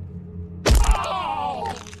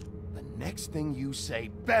 Oh! The next thing you say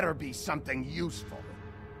better be something useful.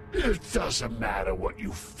 It doesn't matter what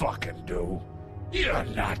you fucking do. You're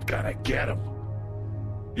not gonna get him.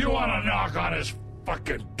 You wanna knock on his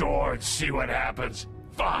fucking door and see what happens?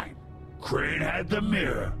 Fine. Crane had the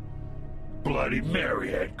mirror. Bloody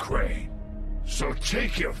Mary had Crane. So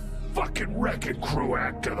take your fucking wrecking crew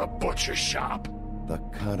act to the butcher shop. The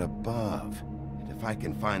cut above. And if I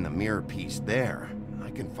can find the mirror piece there,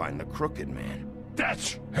 I can find the crooked man.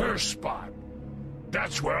 That's her spot.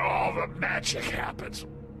 That's where all the magic happens.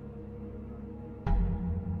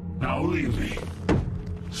 Now leave me,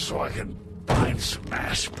 so I can find some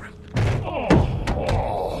aspirin.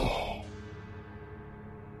 Oh.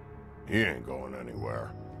 He ain't going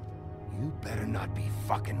anywhere. You better not be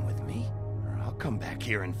fucking with me, or I'll come back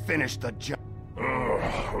here and finish the job.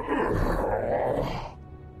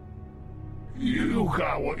 You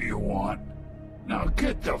got what you want. Now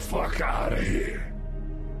get the fuck out of here.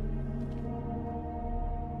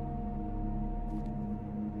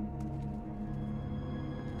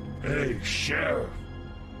 Hey, Sheriff.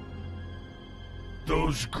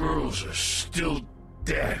 Those girls are still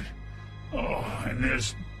dead. Oh, and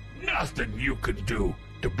there's nothing you can do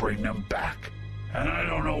to bring them back. And I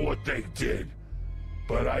don't know what they did,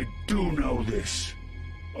 but I do know this.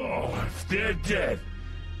 Oh, if they're dead,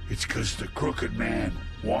 it's 'cause the Crooked Man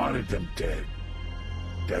wanted them dead.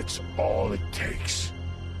 That's all it takes.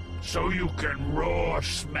 So you can roar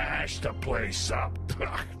smash the place up.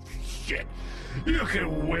 Shit. You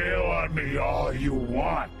can wail on me all you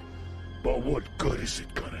want, but what good is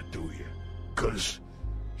it gonna do you? 'Cause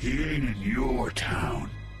he ain't in your town.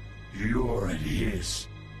 You're in his.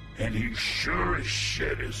 And he sure as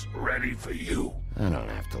shit is ready for you. I don't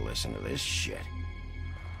have to listen to this shit.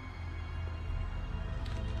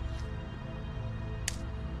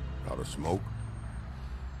 Got a smoke?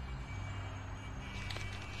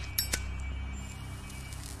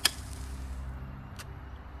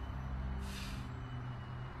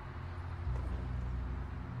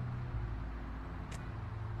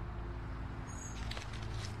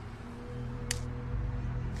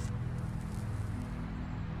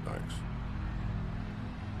 Thanks.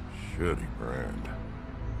 Shitty brand.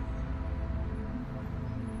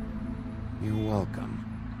 You're welcome.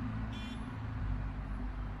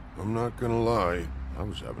 I'm not gonna lie, I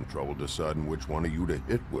was having trouble deciding which one of you to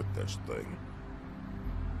hit with this thing.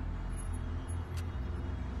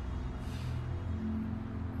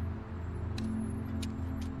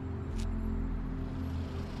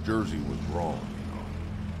 Jersey was wrong, you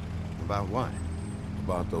know. About what?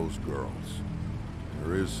 About those girls.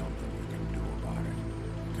 There is something we can do about it.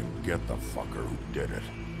 We can get the fucker who did it.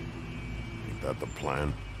 Ain't that the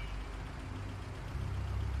plan?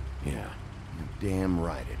 Yeah, you're damn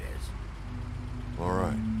right it is. All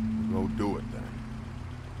right, we'll go do it then.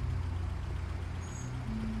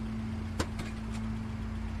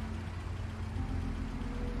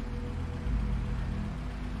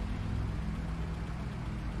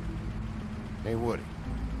 Hey, Woody.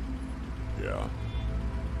 Yeah?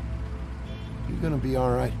 You gonna be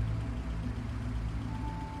all right?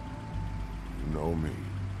 You know me.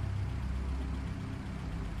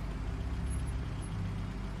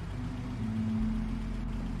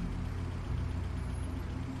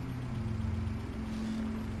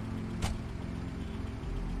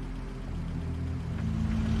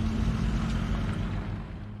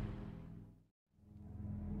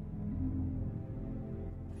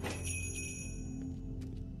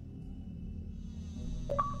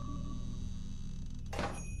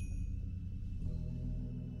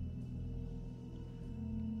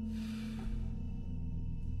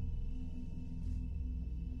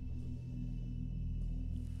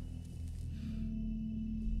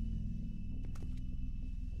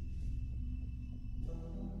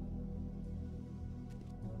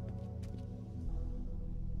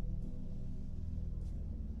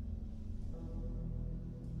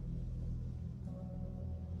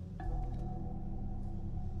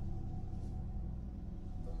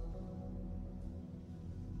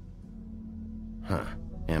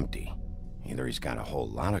 Empty. Either he's got a whole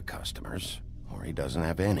lot of customers, or he doesn't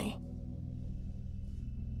have any.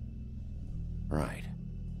 Right.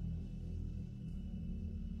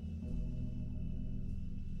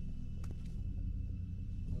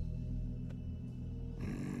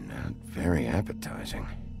 Not very appetizing.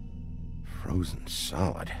 Frozen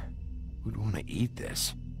solid. Who'd want to eat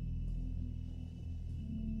this?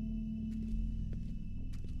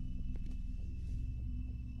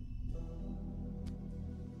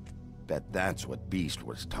 Bet that's what Beast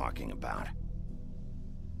was talking about.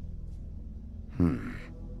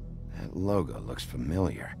 That logo looks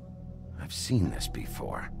familiar. I've seen this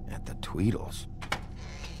before, at the Tweedles.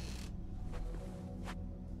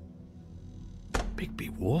 Bigby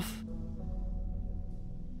Wolf?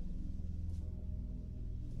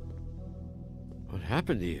 What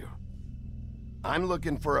happened to you? I'm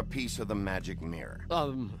looking for a piece of the magic mirror.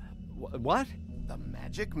 What? The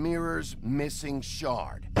magic mirror's missing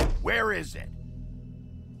shard. Where is it?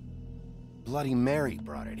 Bloody Mary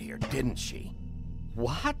brought it here, didn't she?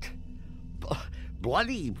 What?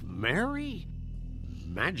 Bloody Mary?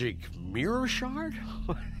 Magic mirror shard?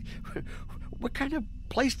 What kind of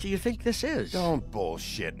place do you think this is? Don't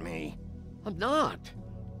bullshit me. I'm not.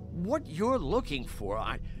 What you're looking for,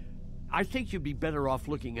 I think you'd be better off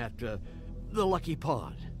looking at the Lucky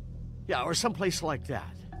Pond. Yeah, or someplace like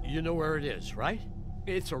that. You know where it is, right?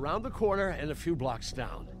 It's around the corner and a few blocks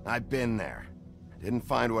down. I've been there. Didn't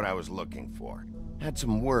find what I was looking for. Had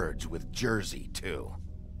some words with Jersey, too.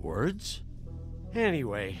 Words?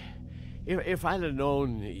 Anyway, if I'd have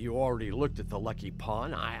known you already looked at the Lucky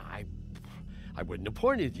Pond, I wouldn't have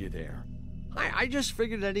pointed you there. I just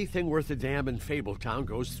figured anything worth a damn in Fabletown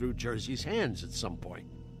goes through Jersey's hands at some point.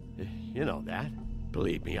 You know that.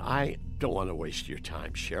 Believe me, I don't want to waste your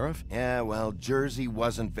time, Sheriff. Yeah, well, Jersey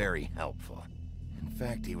wasn't very helpful. In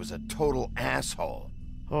fact, he was a total asshole.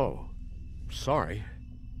 Oh, sorry.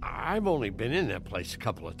 I've only been in that place a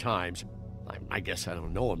couple of times. I guess I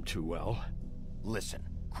don't know him too well. Listen,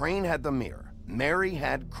 Crane had the mirror. Mary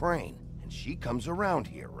had Crane. And she comes around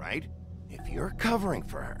here, right? If you're covering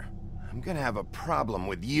for her, I'm gonna have a problem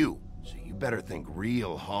with you. So you better think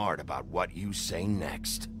real hard about what you say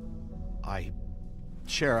next.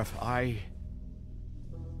 Sheriff,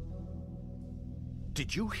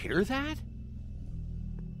 Did you hear that?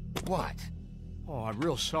 What? Oh, I'm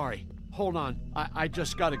real sorry. Hold on. I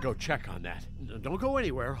just gotta go check on that. Don't go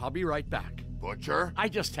anywhere. I'll be right back. Butcher? I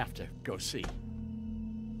just have to go see.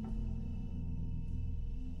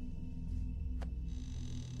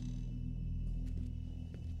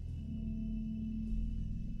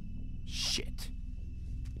 Shit.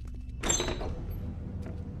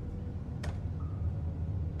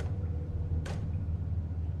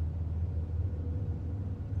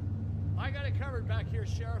 I got it covered back here,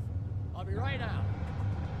 Sheriff. I'll be right out.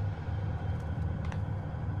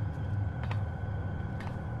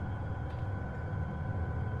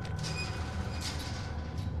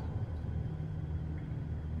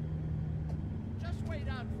 Just wait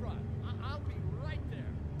out front. I'll be right there.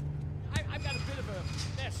 I've got a bit of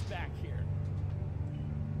a mess back here.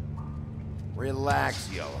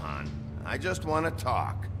 Relax, Johann. I just want to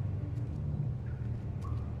talk.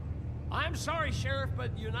 I'm sorry, Sheriff,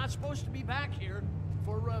 but you're not supposed to be back here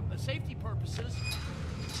for safety purposes.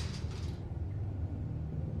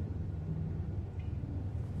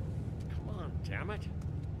 Come on, damn it.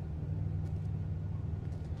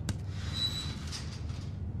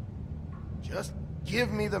 Just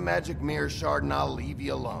give me the magic mirror shard and I'll leave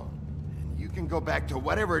you alone. And you can go back to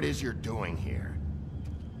whatever it is you're doing here.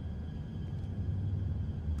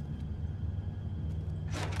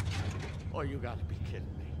 Oh, you gotta be kidding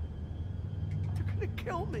me. They're gonna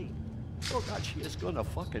kill me. Oh, God, she is gonna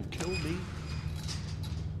fucking kill me.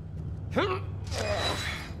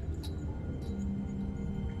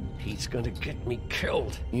 He's gonna get me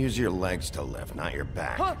killed. Use your legs to lift, not your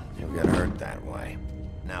back. Huh? You'll get hurt that way.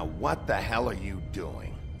 Now, what the hell are you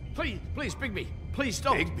doing? Please, Bigby, please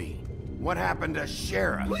don't. Bigby? What happened to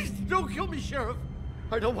Sheriff? Please don't kill me, Sheriff.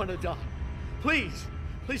 I don't want to die. Please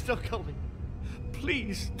don't kill me.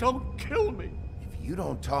 Please don't kill me. If you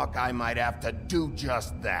don't talk, I might have to do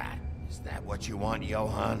just that. Is that what you want,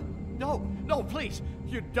 Johann? No, please.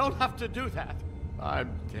 You don't have to do that.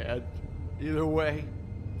 I'm dead. Either way.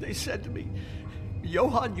 They said to me,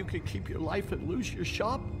 Johann, you can keep your life and lose your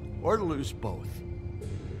shop, or lose both.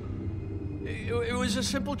 It was a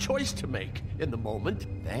simple choice to make in the moment.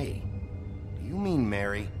 They? Do you mean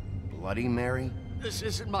Mary? Bloody Mary? This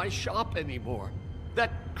isn't my shop anymore.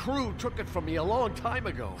 That crew took it from me a long time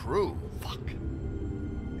ago. Crew? Fuck.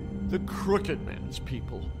 The Crooked Man's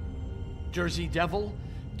people. Jersey Devil,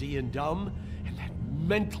 D and Dumb, and that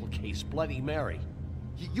mental case Bloody Mary.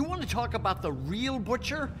 You want to talk about the real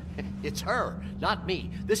butcher? It's her, not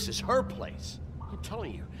me. This is her place. I'm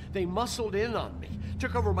telling you, they muscled in on me,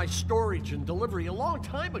 took over my storage and delivery a long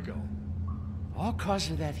time ago. All cause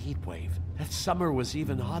of that heat wave. That summer was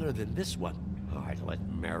even hotter than this one. Oh, I'd let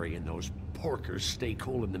Mary and those porkers stay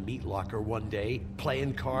cool in the meat locker one day,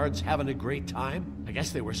 playing cards, having a great time. I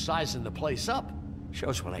guess they were sizing the place up.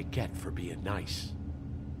 Shows what I get for being nice.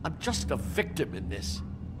 I'm just a victim in this.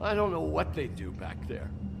 I don't know what they do back there.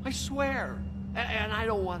 I swear. And I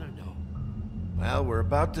don't want to know. Well, we're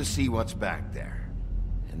about to see what's back there.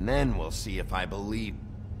 And then we'll see if I believe...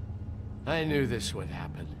 I knew this would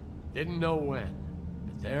happen. Didn't know when.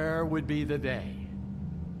 But there would be the day.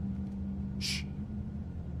 Shh.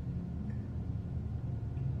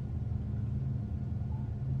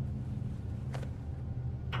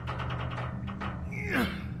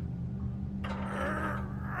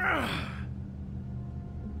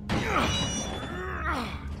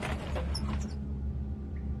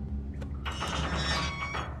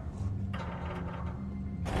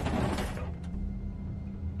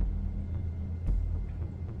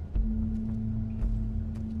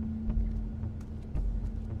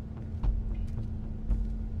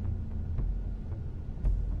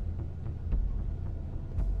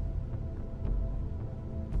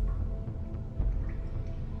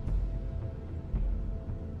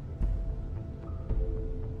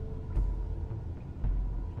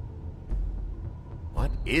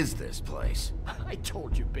 What is this place? I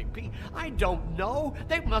told you, Bigby. I don't know.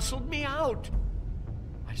 They muscled me out.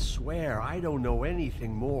 I swear, I don't know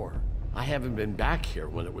anything more. I haven't been back here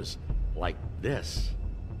when it was like this.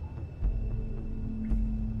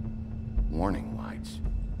 Warning lights.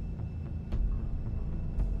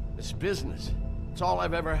 It's business. It's all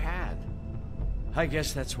I've ever had. I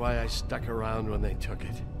guess that's why I stuck around when they took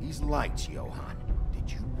it. These lights, Johann.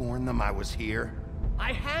 Did you warn them I was here?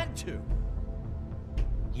 I had to.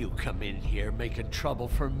 You come in here making trouble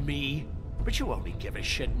for me, but you only give a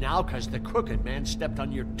shit now because the Crooked Man stepped on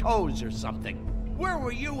your toes or something. Where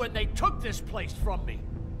were you when they took this place from me?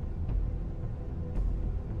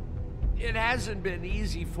 It hasn't been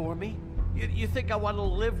easy for me. You think I want to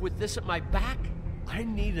live with this at my back? I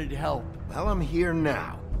needed help. Well, I'm here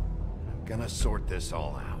now. I'm gonna sort this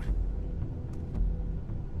all out.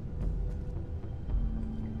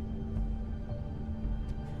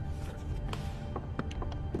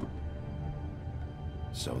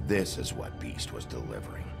 So this is what Beast was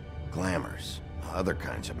delivering. Glamours, other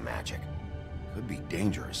kinds of magic. Could be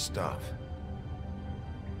dangerous stuff.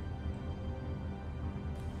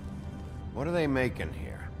 What are they making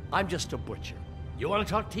here? I'm just a butcher. You want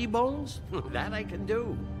to talk T-bones? That I can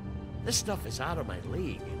do. This stuff is out of my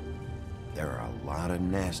league. There are a lot of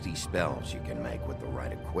nasty spells you can make with the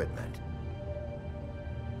right equipment.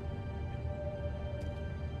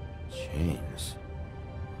 Chains.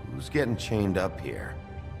 Who's getting chained up here?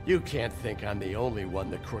 You can't think I'm the only one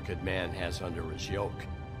the Crooked Man has under his yoke.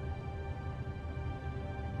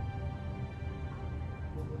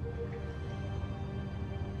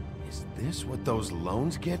 Is this what those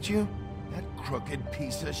loans get you? That crooked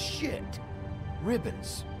piece of shit.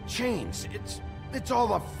 Ribbons, chains, it's all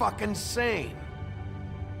the fucking same.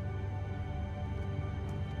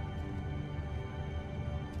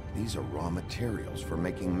 These are raw materials for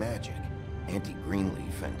making magic.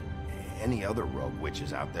 Anti-Greenleaf and any other rogue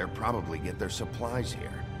witches out there probably get their supplies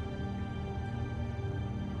here.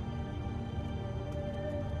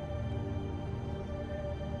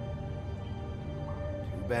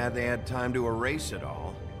 Too bad they had time to erase it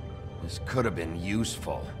all. This could have been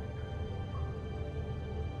useful.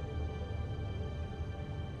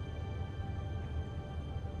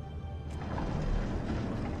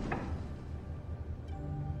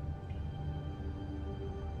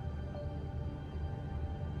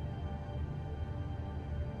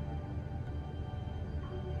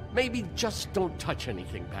 Maybe just don't touch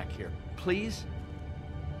anything back here, please?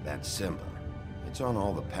 That symbol. It's on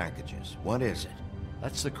all the packages. What is it?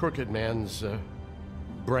 That's the Crooked Man's,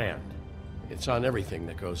 brand. It's on everything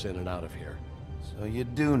that goes in and out of here. So you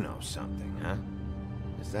do know something, huh?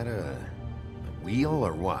 Is that a wheel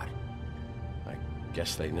or what? I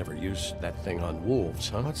guess they never used that thing on wolves,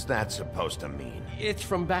 huh? What's that supposed to mean? It's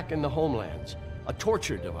from back in the homelands. A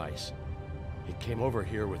torture device. It came over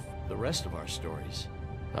here with the rest of our stories.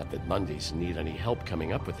 Not that Mundies need any help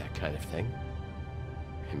coming up with that kind of thing.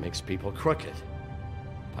 It makes people crooked.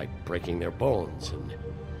 By breaking their bones and...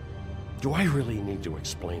 Do I really need to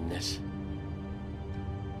explain this?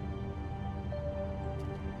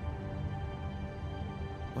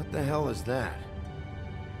 What the hell is that?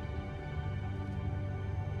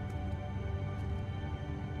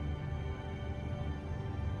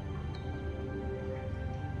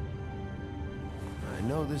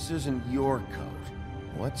 know this isn't your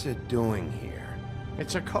coat. What's it doing here?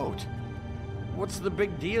 It's a coat. What's the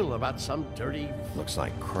big deal about some dirty... Looks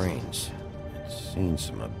like Crane's. It's seen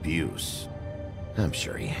some abuse. I'm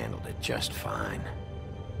sure he handled it just fine.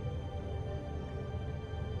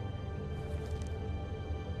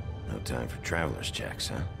 No time for traveler's checks,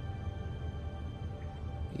 huh?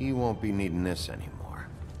 You won't be needing this anymore.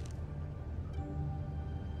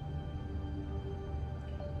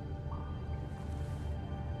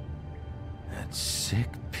 That sick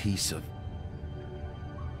piece of...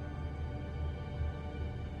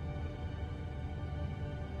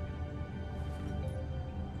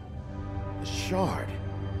 The shard.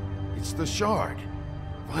 It's the shard.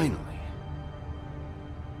 Finally.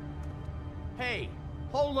 Hey,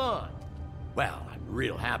 hold on. Well, I'm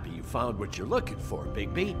real happy you found what you're looking for,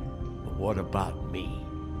 Bigby. But what about me?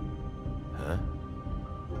 Huh?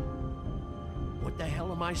 What the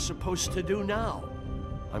hell am I supposed to do now?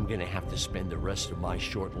 I'm gonna have to spend the rest of my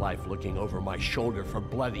short life looking over my shoulder for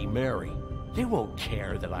Bloody Mary. They won't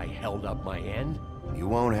care that I held up my end. You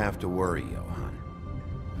won't have to worry, Johann.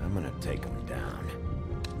 I'm gonna take him down.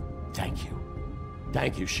 Thank you.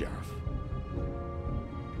 Thank you, Sheriff.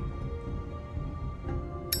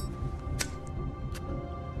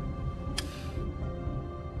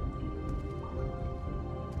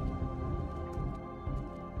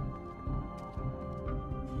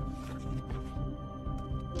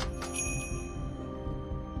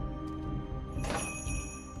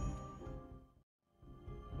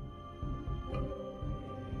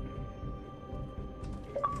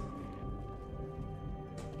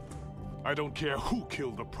 I don't care who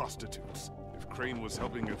killed the prostitutes. If Crane was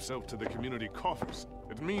helping himself to the community coffers,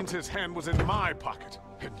 it means his hand was in my pocket,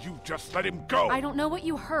 and you just let him go! I don't know what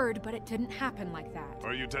you heard, but it didn't happen like that.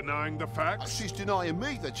 Are you denying the facts? She's denying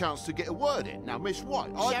me the chance to get a word in. Now, Miss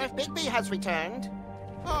White, Sheriff Bigby has returned.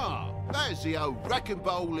 Ah, there's the old wrecking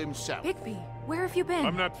bowl himself. Bigby, where have you been?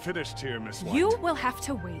 I'm not finished here, Miss White. You will have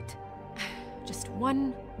to wait. Just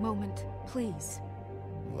one moment, please.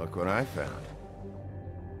 Look what I found.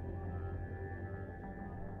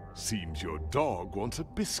 Seems your dog wants a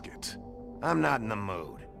biscuit. I'm not in the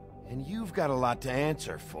mood. And you've got a lot to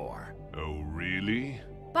answer for. Oh, really?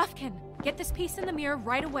 Buffkin, get this piece in the mirror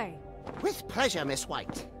right away. With pleasure, Miss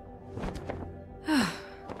White.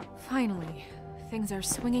 Finally, things are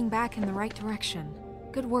swinging back in the right direction.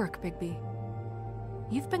 Good work, Bigby.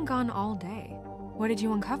 You've been gone all day. What did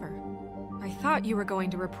you uncover? I thought you were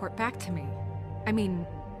going to report back to me. I mean,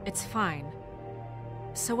 it's fine.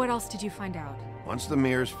 So what else did you find out? Once the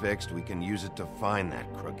mirror's fixed, we can use it to find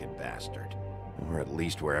that crooked bastard. Or at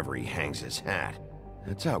least wherever he hangs his hat.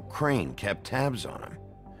 That's how Crane kept tabs on him.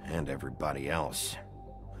 And everybody else.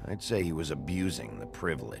 I'd say he was abusing the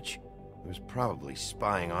privilege. He was probably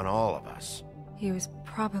spying on all of us. He was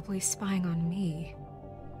probably spying on me.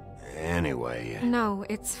 Anyway... No,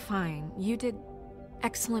 it's fine. You did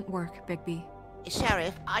excellent work, Bigby.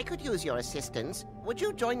 Sheriff, I could use your assistance. Would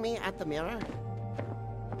you join me at the mirror?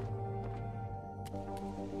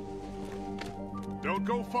 Don't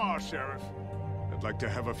go far, Sheriff. I'd like to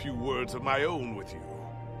have a few words of my own with you.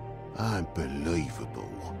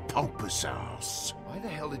 Unbelievable. Pompous ass. Why the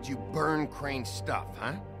hell did you burn Crane's stuff,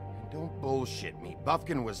 huh? Don't bullshit me.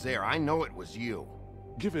 Buffkin was there. I know it was you.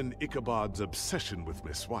 Given Ichabod's obsession with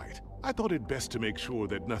Miss White, I thought it best to make sure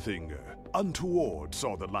that nothing untoward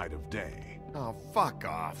saw the light of day. Oh, fuck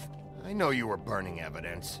off. I know you were burning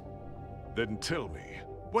evidence. Then tell me,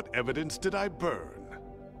 what evidence did I burn?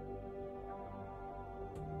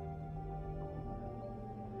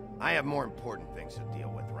 I have more important things to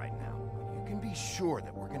deal with right now. You can be sure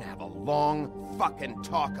that we're gonna have a long fucking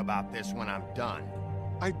talk about this when I'm done.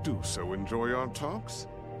 I do so enjoy our talks.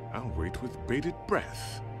 I'll wait with bated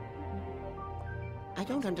breath. I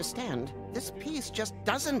don't understand. This piece just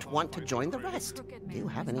doesn't want to join the rest. Do you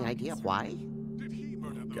have any idea why?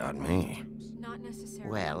 Got me.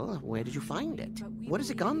 Well, where did you find it? What has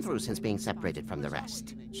it gone through since being separated from the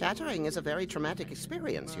rest? Shattering is a very traumatic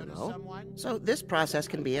experience, you know. So this process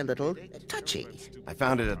can be a little touchy. I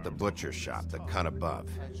found it at the butcher shop, the cut above.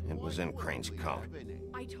 It was in Crane's coat.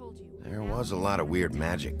 There was a lot of weird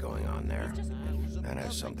magic going on there. That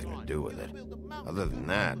has something to do with it. Other than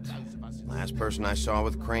that, last person I saw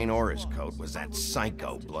with Crane or his coat was that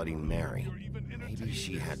psycho Bloody Mary. Maybe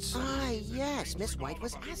she had some... Ah, yes, Miss White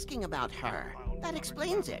was asking about her. That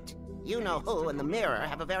explains it. You know who and the mirror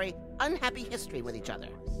have a very unhappy history with each other.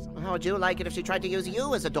 How would you like it if she tried to use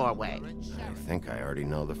you as a doorway? I think I already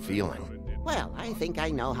know the feeling. Well, I think I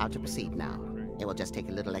know how to proceed now. It will just take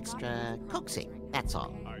a little extra coaxing, that's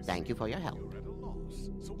all. Thank you for your help.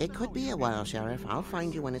 It could be a while, Sheriff. I'll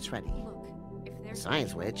find you when it's ready.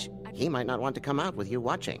 Besides which, he might not want to come out with you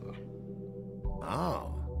watching.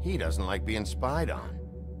 Oh, he doesn't like being spied on.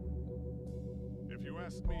 If you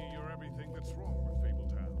ask me, you're everything that's wrong with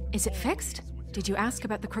Fabletown. Is it fixed? Did you ask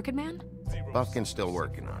about the Crooked Man? Buffkin's still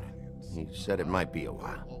working on it. He said it might be a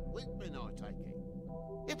while.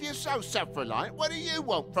 If you're so self-reliant, what do you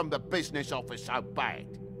want from the business office so bad?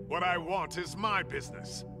 What I want is my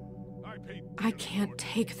business. I can't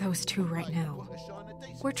take those two right now.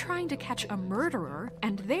 We're trying to catch a murderer,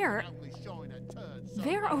 and they're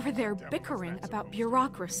over there bickering about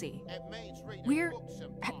bureaucracy. We're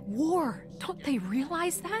at war. Don't they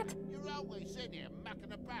realize that?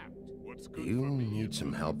 Do you need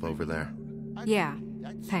some help over there? Yeah,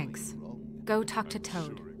 thanks. Go talk to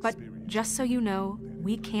Toad. But just so you know,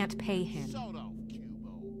 we can't pay him.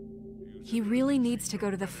 He really needs to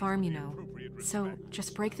go to the farm, you know. So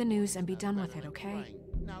just break the news and be done with it, okay?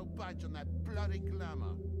 No budge on that bloody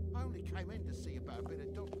glamour. I only came in to see about a bit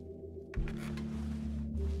of dog.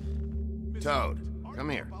 Toad, come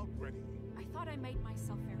here. I thought I made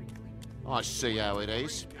myself very clear. I see how it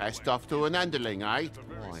is. Passed off to an underling, eh?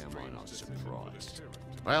 Why am I not surprised?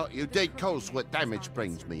 Well, you did cause what damage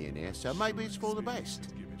brings me in here, so maybe it's for the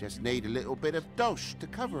best. Just need a little bit of dosh to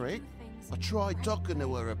cover it. I tried talking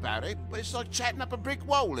to her about it, but it's like chatting up a brick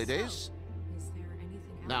wall, it is.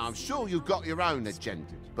 Now, I'm sure you've got your own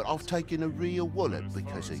agenda, but I've taken a real wallet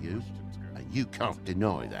because of you, and you can't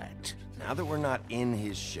deny that. Now that we're not in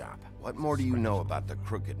his shop, what more do you know about the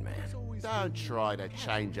Crooked Man? Don't try to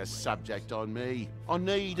change a subject on me. I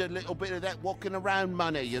need a little bit of that walking around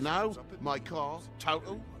money, you know? My car,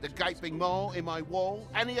 total, the gaping maw in my wall.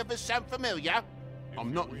 Any of us sound familiar?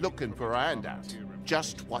 I'm not looking for a handout,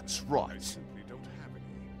 just what's right.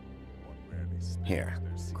 Here,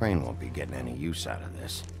 Crane won't be getting any use out of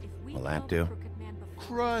this. Will that do?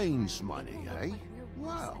 Crane's money, eh?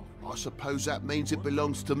 Well, I suppose that means it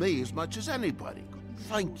belongs to me as much as anybody.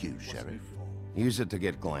 Thank you, Sheriff. Use it to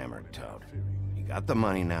get glamored, Toad. You got the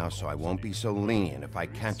money now, so I won't be so lenient if I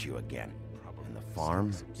catch you again. And the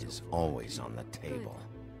farm is always on the table.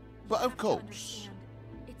 But of course.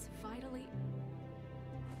 It's vitally...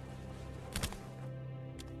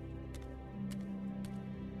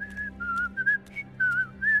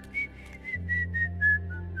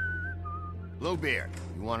 Bluebeard,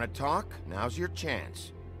 you want to talk? Now's your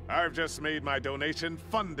chance. I've just made my donation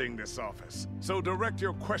funding this office, so direct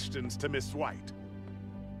your questions to Miss White.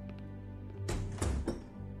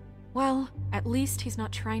 Well, at least he's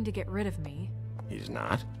not trying to get rid of me. He's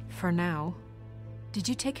not? For now. Did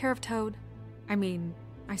you take care of Toad? I mean,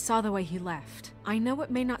 I saw the way he left. I know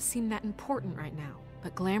it may not seem that important right now,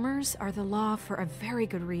 but glamours are the law for a very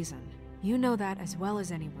good reason. You know that as well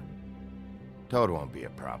as anyone. Toad won't be a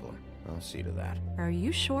problem. I'll see to that. Are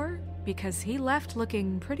you sure? Because he left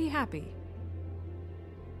looking pretty happy.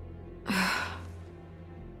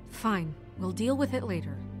 Fine, we'll deal with it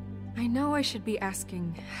later. I know I should be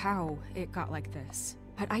asking how it got like this,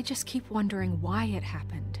 but I just keep wondering why it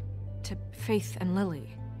happened. To Faith and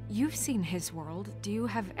Lily. You've seen his world. Do you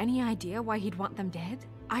have any idea why he'd want them dead?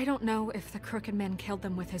 I don't know if the Crooked Man killed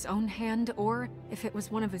them with his own hand or if it was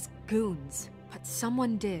one of his goons, but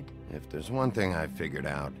someone did. If there's one thing I figured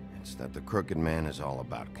out, it's that the Crooked Man is all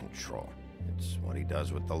about control. It's what he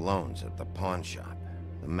does with the loans at the pawn shop,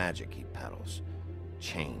 the magic he peddles,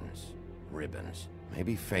 chains, ribbons.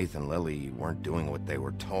 Maybe Faith and Lily weren't doing what they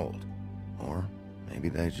were told. Or maybe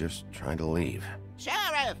they just tried to leave.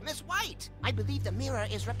 Sheriff, Miss White! I believe the mirror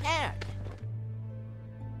is repaired.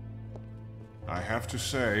 I have to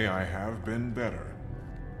say I have been better.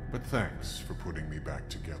 But thanks for putting me back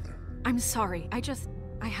together. I'm sorry,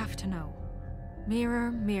 I have to know.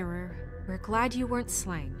 Mirror, mirror, we're glad you weren't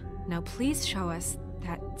slain. Now please show us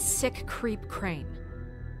that sick creep Crane.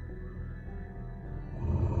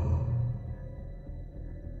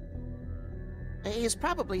 He's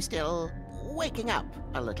probably still waking up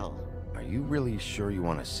a little. Are you really sure you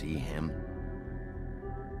want to see him?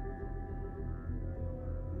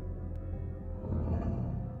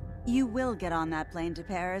 You will get on that plane to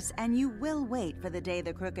Paris, and you will wait for the day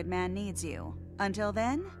the Crooked Man needs you. Until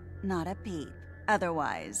then, not a peep.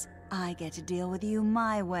 Otherwise, I get to deal with you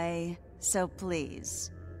my way. So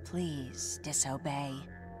please, please disobey.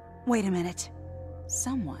 Wait a minute.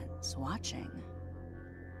 Someone's watching.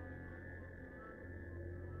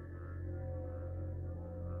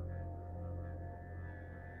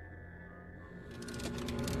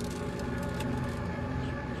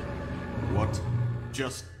 What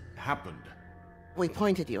just happened? We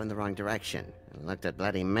pointed you in the wrong direction and looked at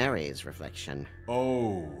Bloody Mary's reflection.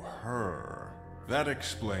 Oh, her. That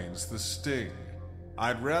explains the sting.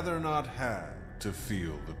 I'd rather not have to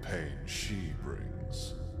feel the pain she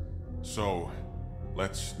brings. So,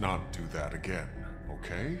 let's not do that again,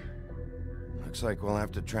 okay? Looks like we'll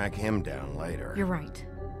have to track him down later. You're right.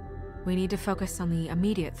 We need to focus on the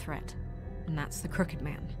immediate threat, and that's the Crooked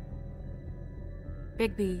Man.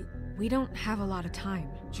 Bigby, we don't have a lot of time.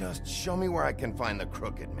 Just show me where I can find the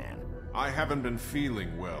Crooked Man. I haven't been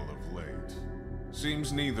feeling well of late.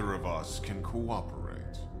 Seems neither of us can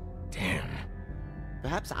cooperate. Damn.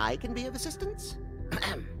 Perhaps I can be of assistance?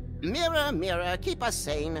 Mirror, mirror, keep us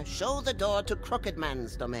sane. Show the door to Crooked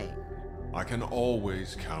Man's domain. I can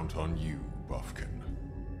always count on you, Buffkin.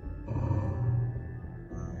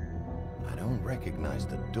 I don't recognize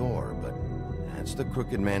the door, but that's the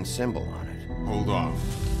Crooked Man symbol on it. Hold on.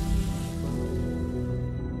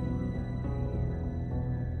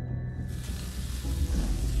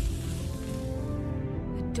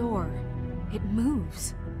 The door. It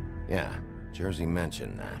moves. Yeah, Jersey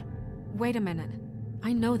mentioned that. Wait a minute.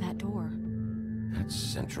 I know that door. That's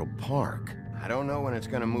Central Park. I don't know when it's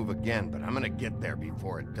gonna move again, but I'm gonna get there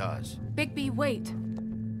before it does. Bigby, wait.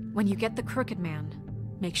 When you get the Crooked Man,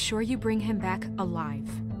 make sure you bring him back alive.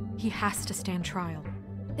 He has to stand trial.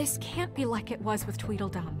 This can't be like it was with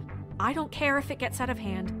Tweedledum. I don't care if it gets out of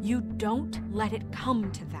hand. You don't let it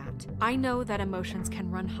come to that. I know that emotions can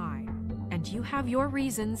run high, and you have your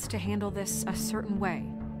reasons to handle this a certain way.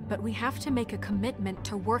 But we have to make a commitment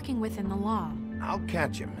to working within the law. I'll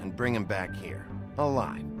catch him and bring him back here,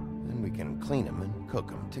 alive. Then we can clean him and cook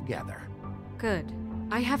him together. Good.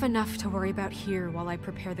 I have enough to worry about here while I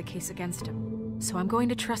prepare the case against him. So I'm going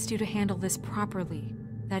to trust you to handle this properly.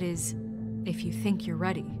 That is, if you think you're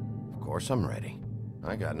ready. Of course I'm ready.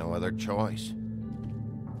 I got no other choice.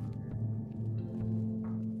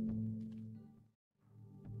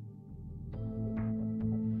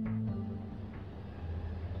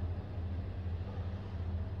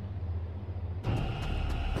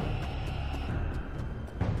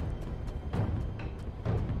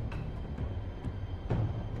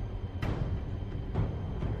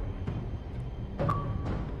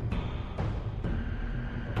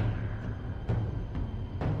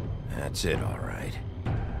 That's it, all right.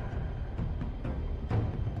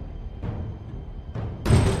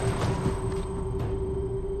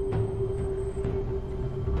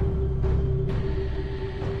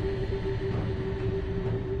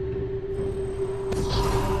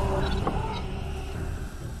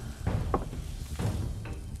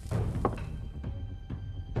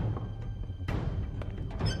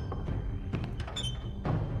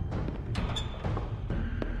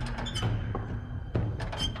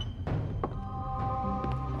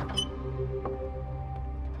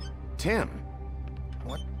 Tim,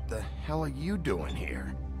 what the hell are you doing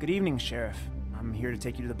here? Good evening, Sheriff. I'm here to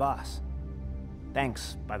take you to the boss.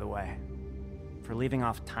 Thanks, by the way, for leaving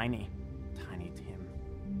off Tiny Tim.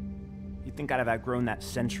 You'd think I'd have outgrown that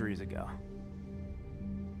centuries ago.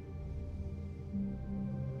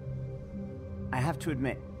 I have to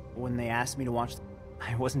admit, when they asked me to watch,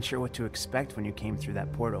 I wasn't sure what to expect when you came through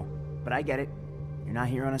that portal. But I get it. You're not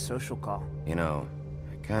here on a social call. You know,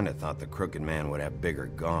 I kinda thought the Crooked Man would have bigger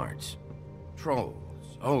guards.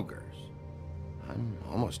 Trolls, ogres. I'm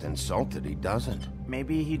almost insulted he doesn't.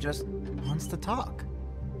 Maybe he just wants to talk.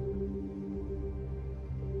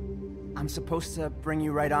 I'm supposed to bring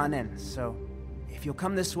you right on in, so if you'll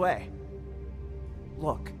come this way.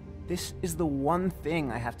 Look, this is the one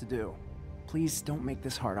thing I have to do. Please don't make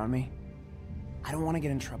this hard on me. I don't want to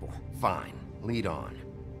get in trouble. Fine, lead on.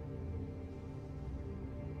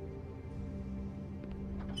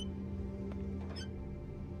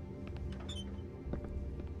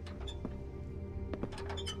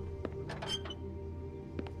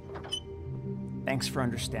 Thanks for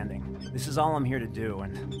understanding. This is all I'm here to do,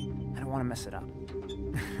 and I don't want to mess it up.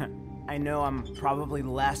 I know I'm probably the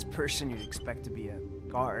last person you'd expect to be a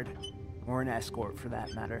guard, or an escort for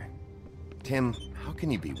that matter. Tim, how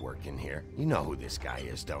can you be working here? You know who this guy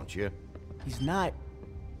is, don't you? He's not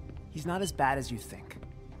as bad as you think.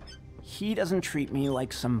 He doesn't treat me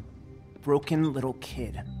like some broken little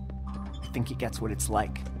kid. I think he gets what it's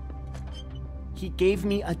like. He gave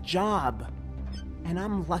me a job, and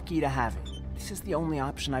I'm lucky to have it. This is the only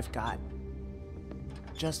option I've got.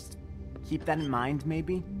 Just keep that in mind,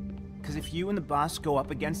 maybe? Because if you and the boss go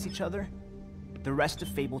up against each other, the rest of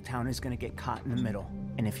Fabletown is gonna get caught in the middle.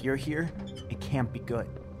 And if you're here, it can't be good.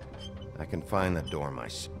 I can find the door,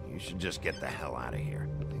 You should just get the hell out of here.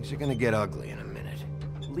 Things are gonna get ugly in a minute.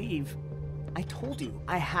 Leave? I told you,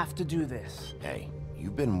 I have to do this. Hey,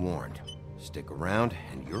 you've been warned. Stick around,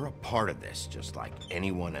 and you're a part of this, just like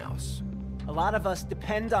anyone else. A lot of us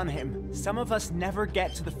depend on him. Some of us never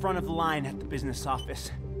get to the front of the line at the business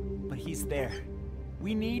office. But he's there.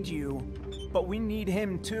 We need you, but we need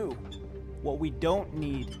him too. What we don't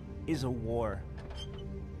need is a war.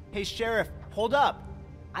 Hey, Sheriff, hold up.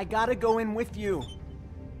 I gotta go in with you.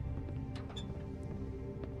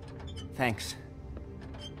 Thanks.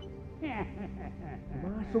 Am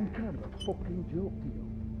I some kind of a fucking joke to you?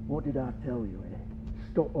 What did I tell you, eh?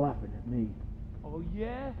 Stop laughing at me. Oh,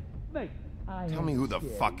 yeah? Mate, Tell me who the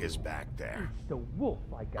fuck is back there. It's the wolf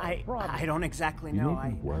I got. I don't exactly know.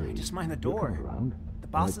 I just mind the door. The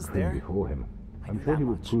boss is there. Before him. I'm sure he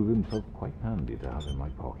will prove himself quite handy to have in my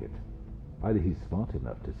pocket. Either he's smart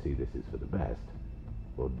enough to see this is for the best,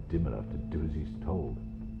 or dim enough to do as he's told.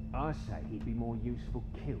 I say he'd be more useful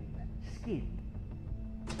killed than skinned.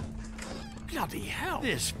 Bloody hell!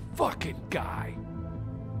 This fucking guy!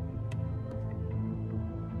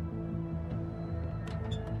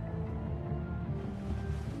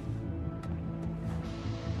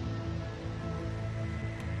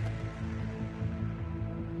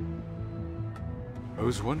 I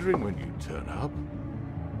was wondering when you'd turn up.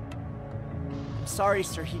 I'm sorry,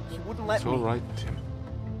 sir. He wouldn't let me. It's all right, Tim.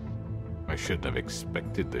 I shouldn't have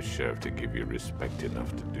expected the sheriff to give you respect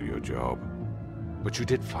enough to do your job. But you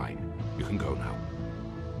did fine. You can go now.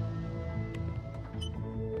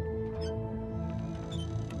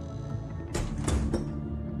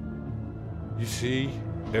 You see,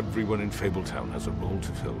 everyone in Fabletown has a role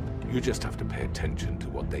to fill. You just have to pay attention to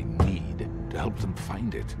what they need to help them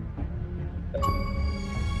find it.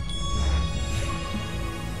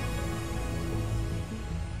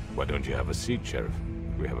 Why don't you have a seat, Sheriff?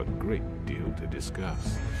 We have a great deal to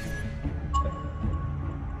discuss.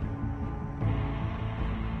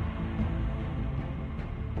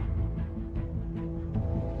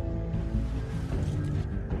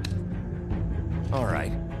 All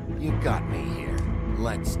right, you got me here.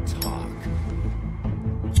 Let's talk.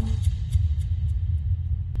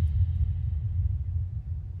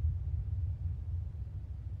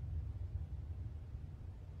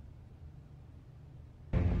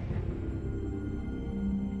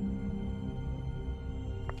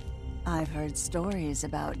 I've heard stories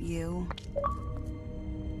about you.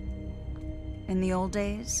 In the old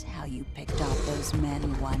days, how you picked off those men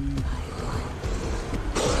one by one.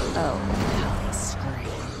 Oh, how they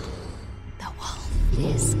screamed. The wolf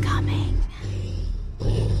is coming.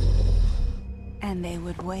 And they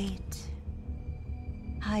would wait,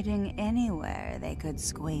 hiding anywhere they could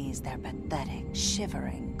squeeze their pathetic,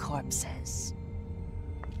 shivering corpses.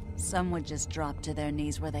 Some would just drop to their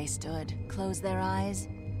knees where they stood, close their eyes,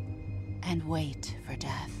 and wait for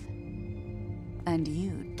death. And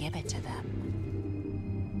you'd give it to them.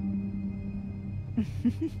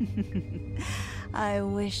 I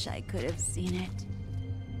wish I could have seen it.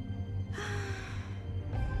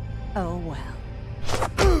 Oh well.